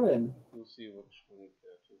on see. heroin. You'll see which one it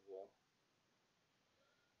catches.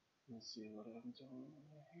 Let's see what I'm doing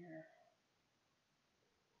over here.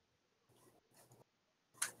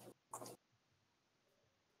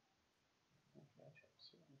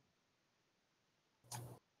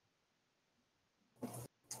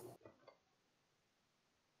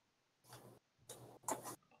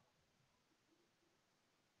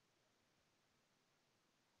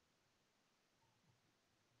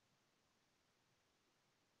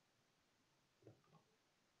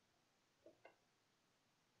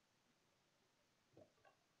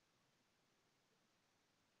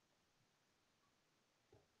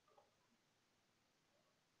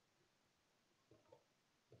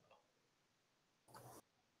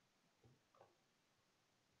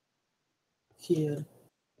 Here.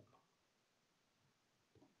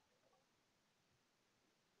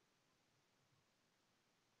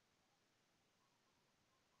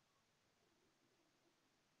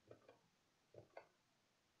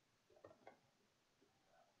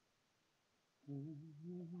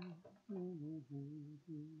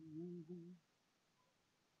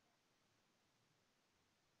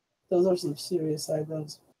 Those are some serious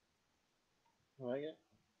eyebrows. Like it?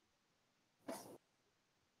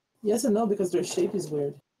 Yes and no, because their shape is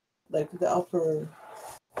weird. Like the upper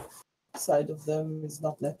side of them is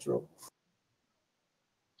not natural.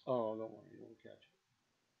 Oh, don't worry, you won't catch it.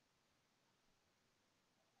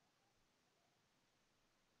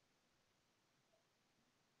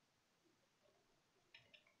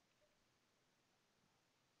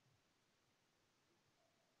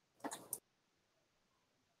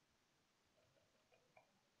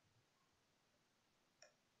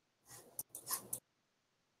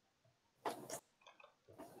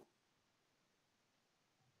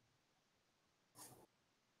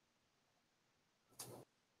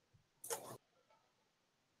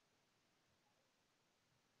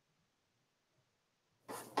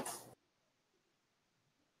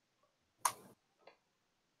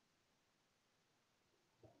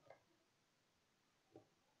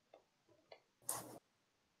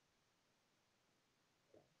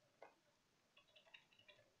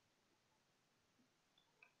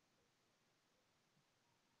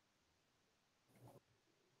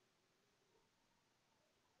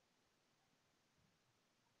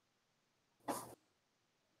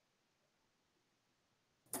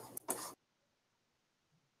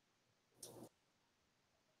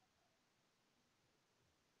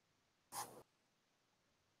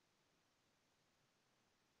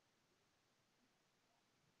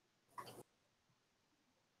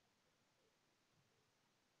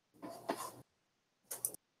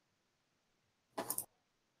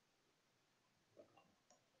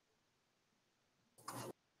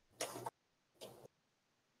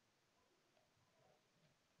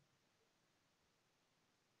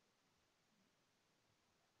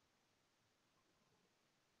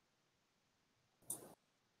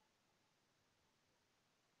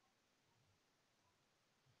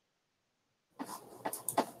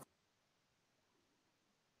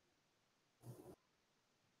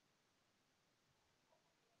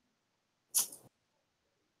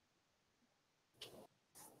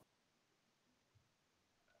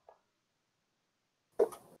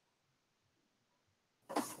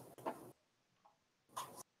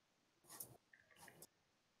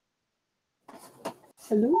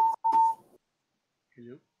 Hello?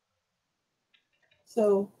 Hello?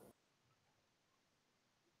 So,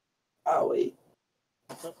 oh wait.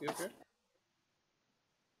 What's up? You okay?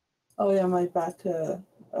 Oh yeah, my back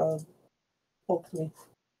poked me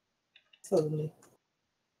suddenly.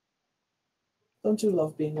 Don't you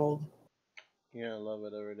love being old? Yeah, I love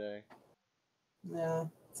it every day. Yeah,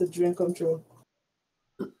 it's a dream come true.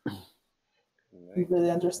 Right. You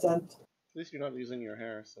really understand. At least you're not losing your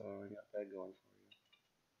hair, so I got that going for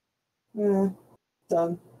Yeah,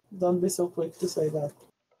 don't be so quick to say that.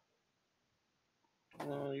 you.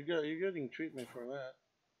 Well, you're getting treatment for that.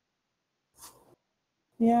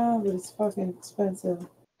 Yeah, but it's fucking expensive.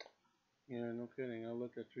 Yeah, no kidding. I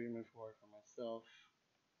looked at treatment for it for myself.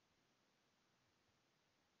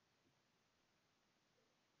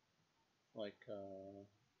 Like a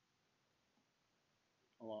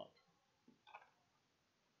lot.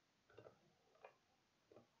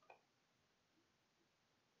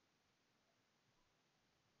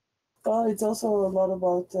 Well, it's also a lot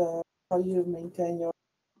about how you maintain your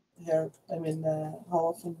hair. I mean, how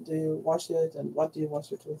often do you wash it and what do you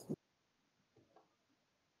wash it with?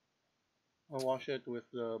 I wash it with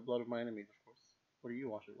the blood of my enemies, of course. What do you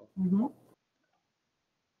wash it with? Mm-hmm.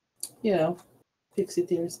 You know, pixie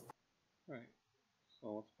tears. Right.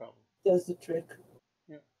 So what's the problem? That's the trick.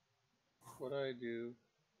 Yeah. What I do.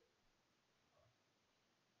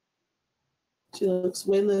 She looks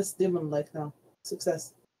way less demon-like now.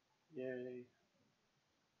 Success. Yay.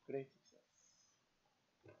 Great success.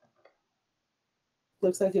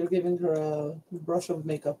 Looks like you're giving her a brush of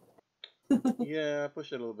makeup. Yeah, I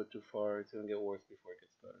pushed it a little bit too far. It's gonna get worse before it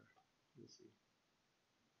gets better. We'll see.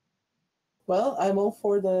 Well, I'm all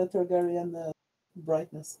for the Targaryen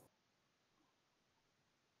brightness.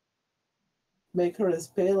 Make her as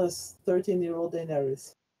pale as 13-year-old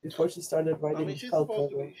Daenerys before she started I mean, riding she's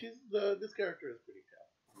supposed to Khal be. This character is pretty tough.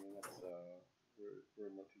 I mean, that's we're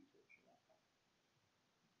much into it.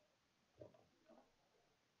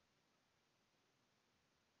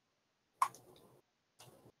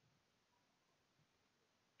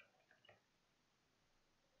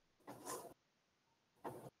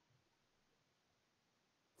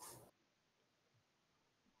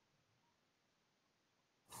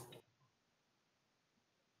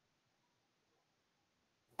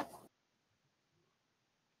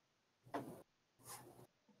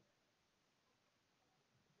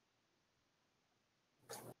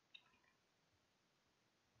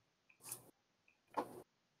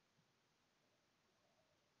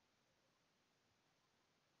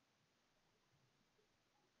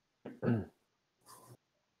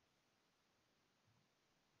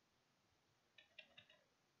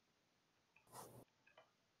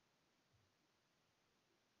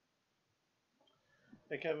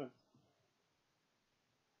 Hey, Kevin.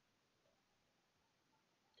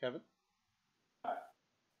 Kevin,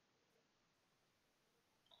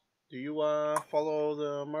 do you follow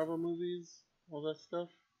the Marvel movies, all that stuff?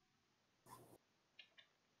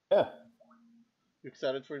 Yeah. You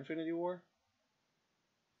excited for Infinity War?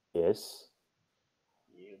 Yes.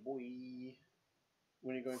 Yeah, boy.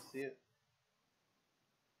 When are you going to see it?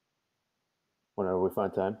 Whenever we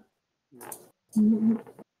find time. Yeah.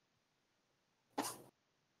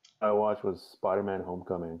 I watched was Spider-Man: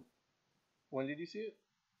 Homecoming. When did you see it?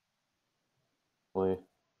 Only,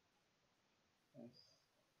 Nice.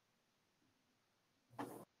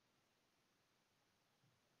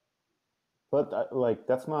 but like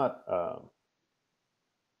that's not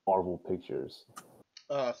Marvel Pictures.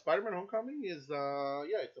 Spider-Man: Homecoming is yeah,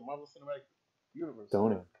 it's a Marvel Cinematic Universe.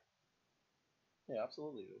 Sony. Yeah,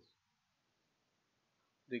 absolutely it is.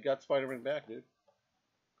 They got Spider-Man back, dude.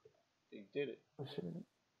 They did it. Oh, shit.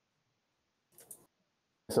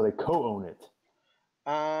 So they co-own it.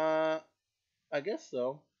 Uh, I guess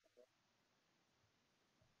so.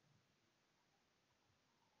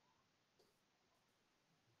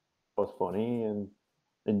 It was funny and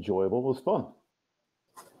enjoyable. It was fun.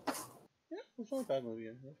 Yeah, it's not a bad movie.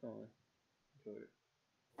 Yeah, definitely enjoyed it.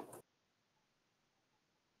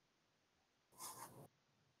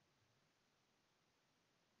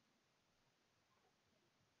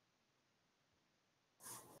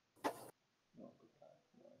 Oh, good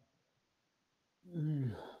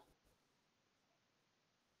time.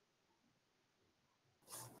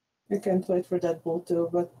 I can't wait for Deadpool too,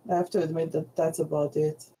 but I have to admit that that's about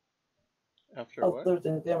it. After what? Other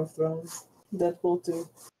than Game of Thrones, Deadpool 2.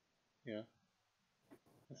 Yeah,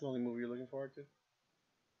 that's the only movie you're looking forward to.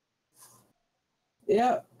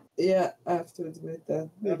 Yeah, yeah, I have to admit that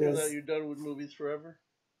it After that, is. you're done with movies forever.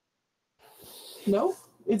 No,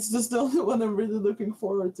 it's just the only one I'm really looking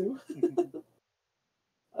forward to.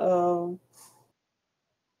 Um,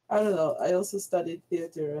 I don't know. I also studied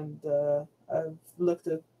theater, and I've looked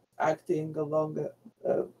at acting along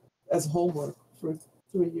uh, as homework for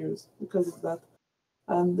 3 years because of that.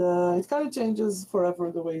 And it kind of changes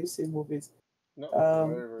forever the way you see movies. No,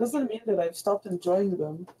 very, very Doesn't true. mean that I've stopped enjoying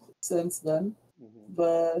them since then, Hmm.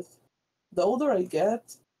 but the older I get,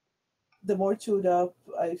 the more chewed up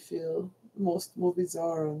I feel most movies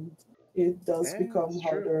are, and it does Yeah, become it's true.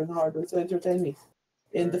 harder and harder to entertain me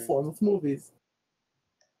in the Very. form of movies.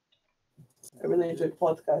 I Yes, really enjoy indeed.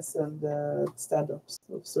 podcasts and stand-ups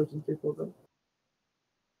of certain people, though.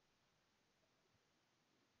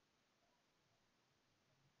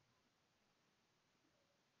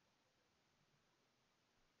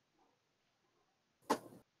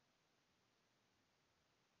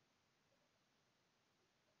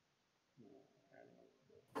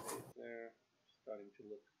 The face there, starting to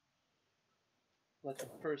look like a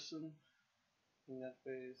person in that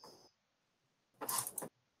face.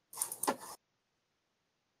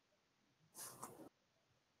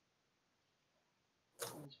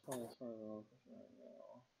 It's fun. It's fun right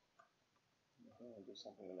now. I'm gonna do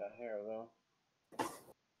something with that hair though.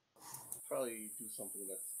 Probably do something with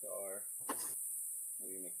that scar.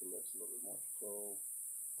 Maybe make the lips a little bit more full.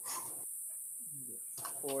 The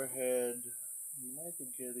forehead might be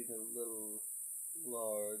getting a little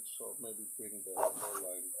large, so maybe bring the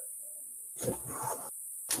hairline back in.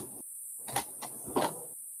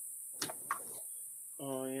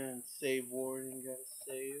 Oh yeah, and save warning, gotta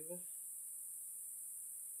save.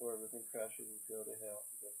 Before everything crashes and go to hell.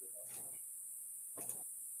 Goes to hell.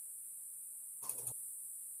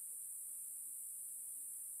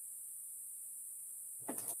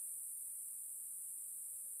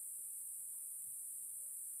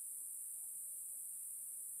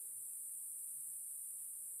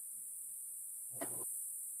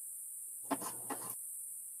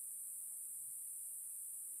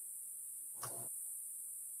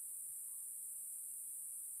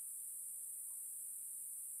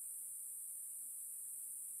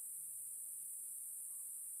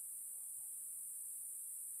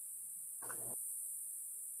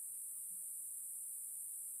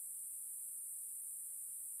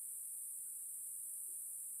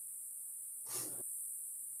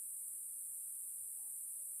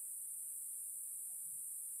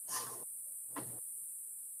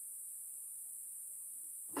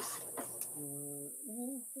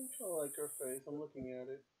 I think I like her face. I'm looking at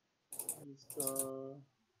it. Just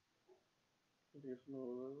if you're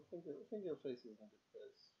familiar, I think her face is a good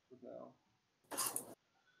face for now.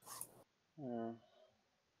 Yeah.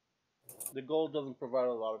 The gold doesn't provide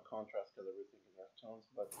a lot of contrast because everything is earth tones,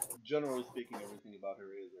 but generally speaking, everything about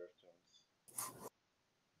her is earth tones.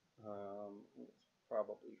 It's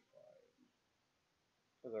probably fine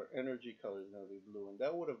because her energy color is gonna be blue, and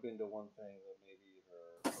that would have been the one thing that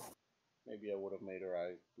maybe I would have made her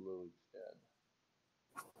eyes blue instead.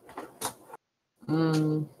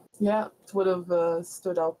 Mm, yeah, it would have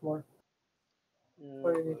stood out more. Yeah,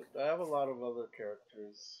 More unique. but I have a lot of other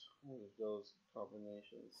characters with those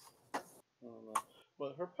combinations. I don't know,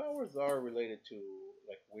 but her powers are related to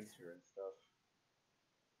like winter and stuff.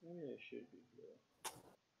 Maybe they should be blue.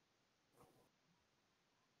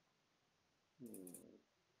 Hmm.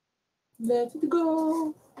 Let it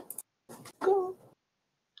go, go.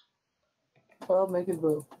 Well, make it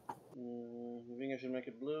blue. You think I should make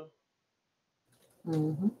it blue?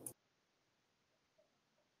 Hmm.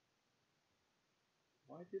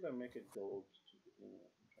 Why did I make it gold to begin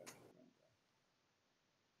with? I'm trying to remember.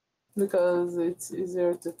 Because it's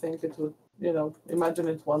easier to think it would, imagine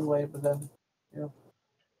it one way, but then, you know,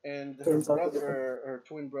 And her turns out a different. brother, her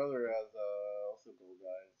twin brother, has also gold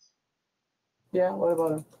eyes. Yeah, what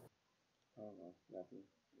about him? I don't know, nothing.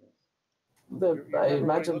 Yes. You I remember what he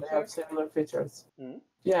imagine they looks have like? similar features. Hmm.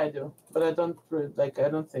 Yeah, I do, but I don't like. I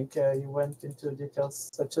don't think you went into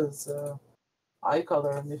details such as eye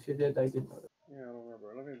color, and if you did, I didn't know that. Yeah, I don't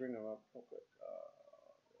remember. Let me bring him up real quick.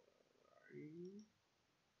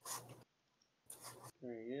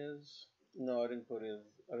 There he is. No, I didn't put his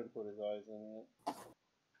eyes in it.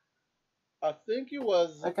 I think it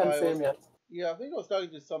was. I can't see him yet. Yeah, I think I was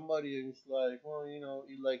talking to somebody, and it's like, well,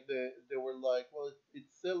 like they were like, well,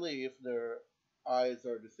 it's silly if their eyes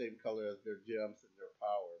are the same color as their gems and their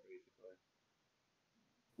power, basically.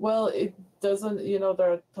 Well, it doesn't.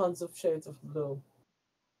 There are tons of shades of blue.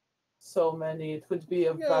 So many. It could be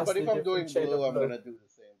a Yeah, but vastly if I'm different doing shade blue, of I'm blue. gonna do the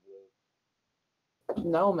same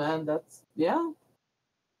blue. No, man, that's yeah.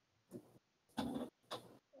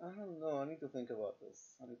 I don't know. I need to think about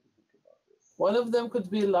this. I need to think about this. One of them could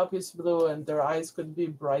be lapis blue, and their eyes could be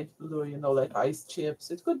bright blue. Like ice chips.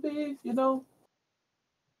 It could be. Alright.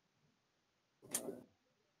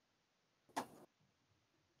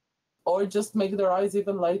 Or just make their eyes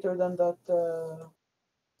even lighter than that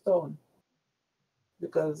stone.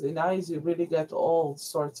 Because in eyes you really get all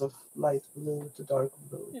sorts of light blue to dark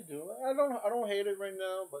blue. You do. I don't hate it right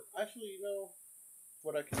now, but actually, you know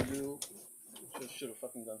what I can do, which I should have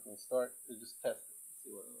fucking done from the start, is just test it,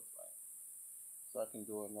 see what it looks like. So I can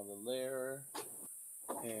do another layer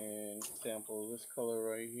and sample this color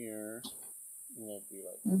right here, and it'll be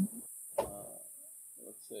like,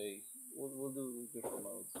 let's say we'll do different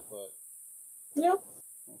modes, but Yeah.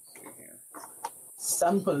 let's see here.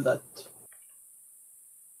 Sample that.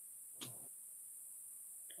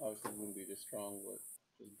 Obviously, it wouldn't be this strong, but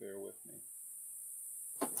just bear with me.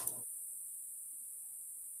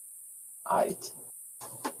 Aight.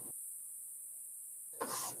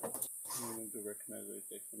 You need to recognize that it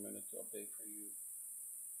takes a minute to update for you.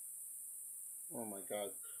 Oh my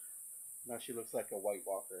god. Now she looks like a White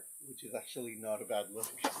Walker, which is actually not a bad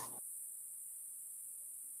look.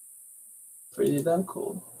 Pretty damn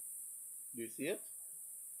cool. Do you see it?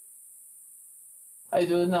 I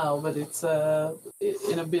do now, but it's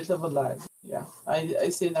in a bit of a lag. Yeah, I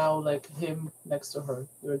see now like him next to her.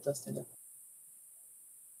 You're testing it.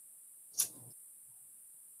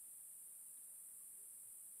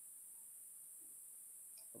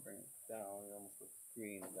 I'll bring it down. It almost looks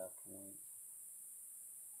green at that point.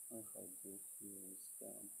 What if I do here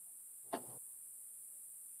instead?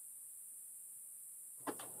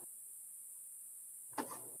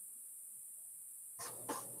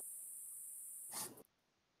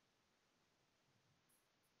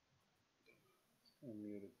 I'm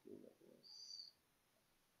muted blue like this.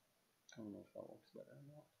 I don't know if that works better or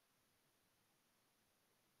not.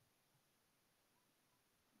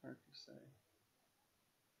 Hard to say.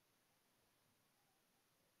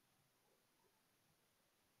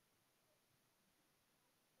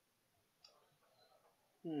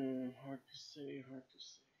 Hard to say, hard to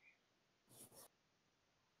say.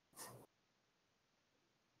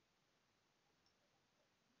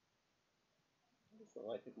 I guess I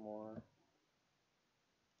like it more.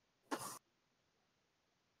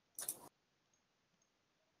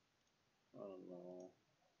 I don't know.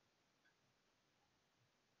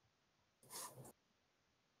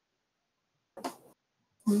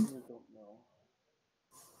 I don't know.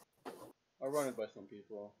 I'll run it by some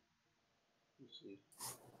people. Let's see.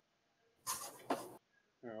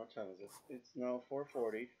 Alright, what time is it? It's now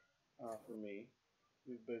 4:40 for me.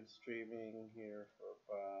 We've been streaming here for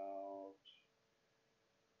about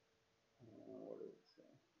what did it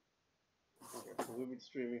say? Okay, so we've been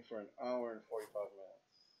streaming for an hour and 45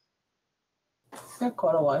 minutes. Yeah,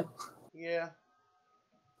 quite a while. Yeah.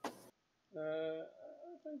 I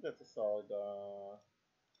think that's a solid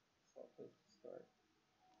place to start.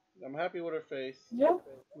 I'm happy with her face. Yeah,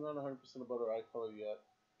 I'm not 100% about her eye color yet.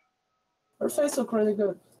 her face look really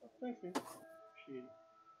good. Thank you. Appreciate it.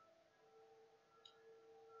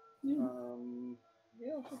 Yeah.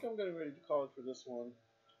 Yeah, I think I'm getting ready to call it for this one.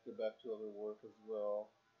 Get back to other work as well.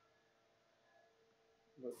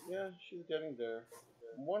 But yeah, she's getting there.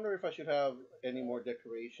 I'm wondering if I should have any more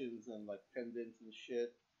decorations and like pendants and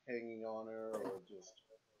shit hanging on her,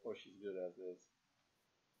 or she's good as is.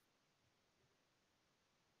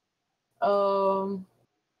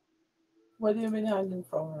 What do you mean hanging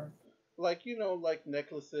from her? Like, you know, like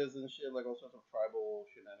necklaces and shit, like all sorts of tribal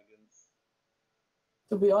shenanigans.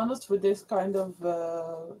 To be honest, with this kind of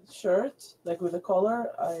shirt, like with the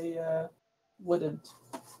collar, I wouldn't.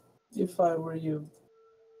 If I were you,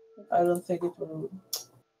 I don't think it will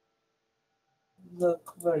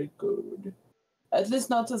look very good. At least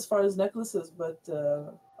not as far as necklaces, but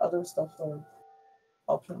other stuff are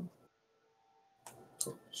optional.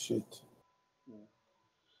 Oh, shit.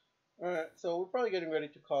 All right, so we're probably getting ready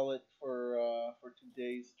to call it for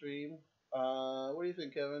today's stream. What do you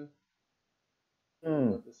think, Kevin?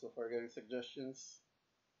 About this so far? Getting suggestions?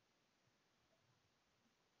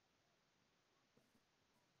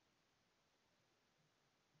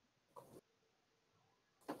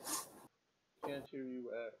 Can't hear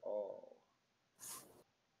you at all.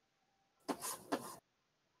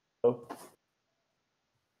 Oh,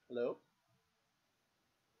 Hello?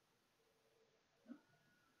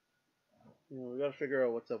 We gotta figure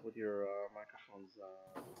out what's up with your microphones.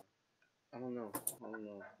 I don't know. I don't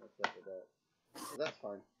know what's up with that. But that's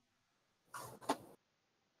fine.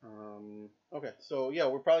 Okay, so yeah,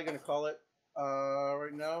 we're probably gonna call it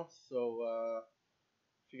right now. So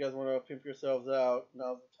if you guys want to pimp yourselves out,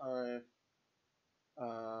 now's the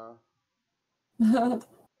time.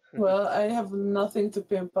 Well, I have nothing to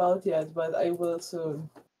pimp out yet, but I will soon.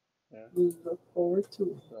 Yeah. We look forward to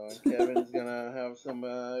it. So and Kevin's gonna have some.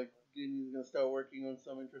 He's gonna start working on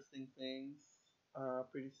some interesting things.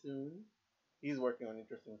 pretty soon. He's working on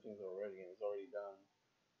interesting things already, and he's already done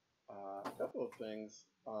a couple of things.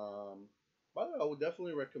 By the way, I would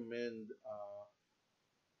definitely recommend.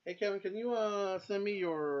 Hey Kevin, can you send me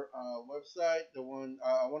your website? The one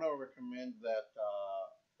I want to recommend that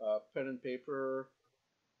pen and paper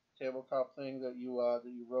tabletop thing that you wrote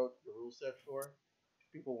the rule set for.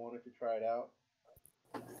 If people wanted to try it out.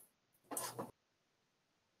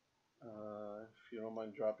 If you don't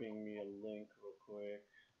mind dropping me a link real quick.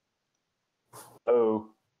 Oh,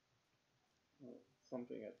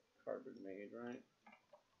 Something at Carbon Made, right?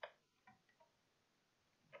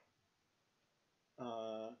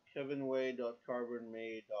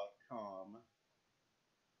 kevinway.carbonmade.com.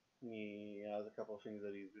 He has a couple of things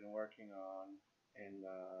that he's been working on, and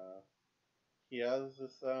he has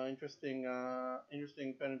this interesting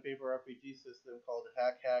pen and paper RPG system called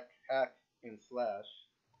Hack and Slash.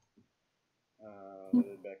 That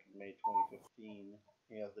is back in May 2015.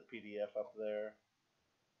 He has the PDF up there.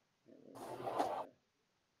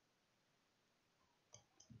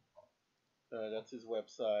 That's his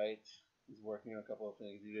website. He's working on a couple of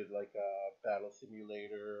things. He did like a battle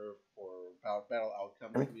simulator for battle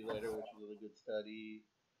outcome simulator, which was a really good study.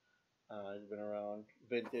 He's been around.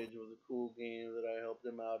 Vintage was a cool game that I helped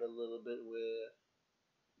him out a little bit with.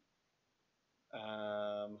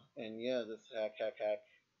 And yeah, this hack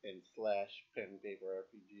and slash pen and paper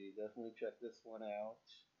RPG. Definitely check this one out.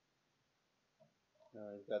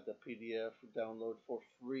 He's got the PDF download for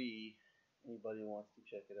free. Anybody wants to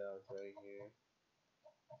check it out, it's right here.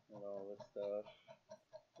 And all this stuff.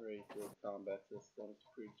 Very good combat systems,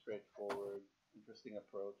 pretty straightforward, interesting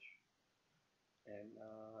approach. And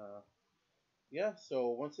yeah, so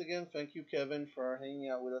once again, thank you, Kevin, for hanging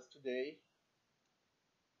out with us today.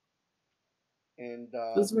 And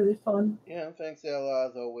It was really fun. yeah, thanks, Ella,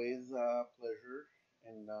 as always. Pleasure.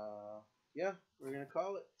 And yeah, we're gonna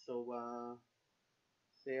call it. So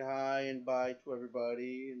say hi and bye to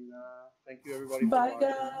everybody, and thank you everybody for Bye, watching.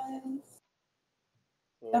 guys.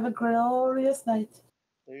 So, Have a glorious night.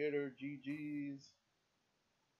 later, GG's.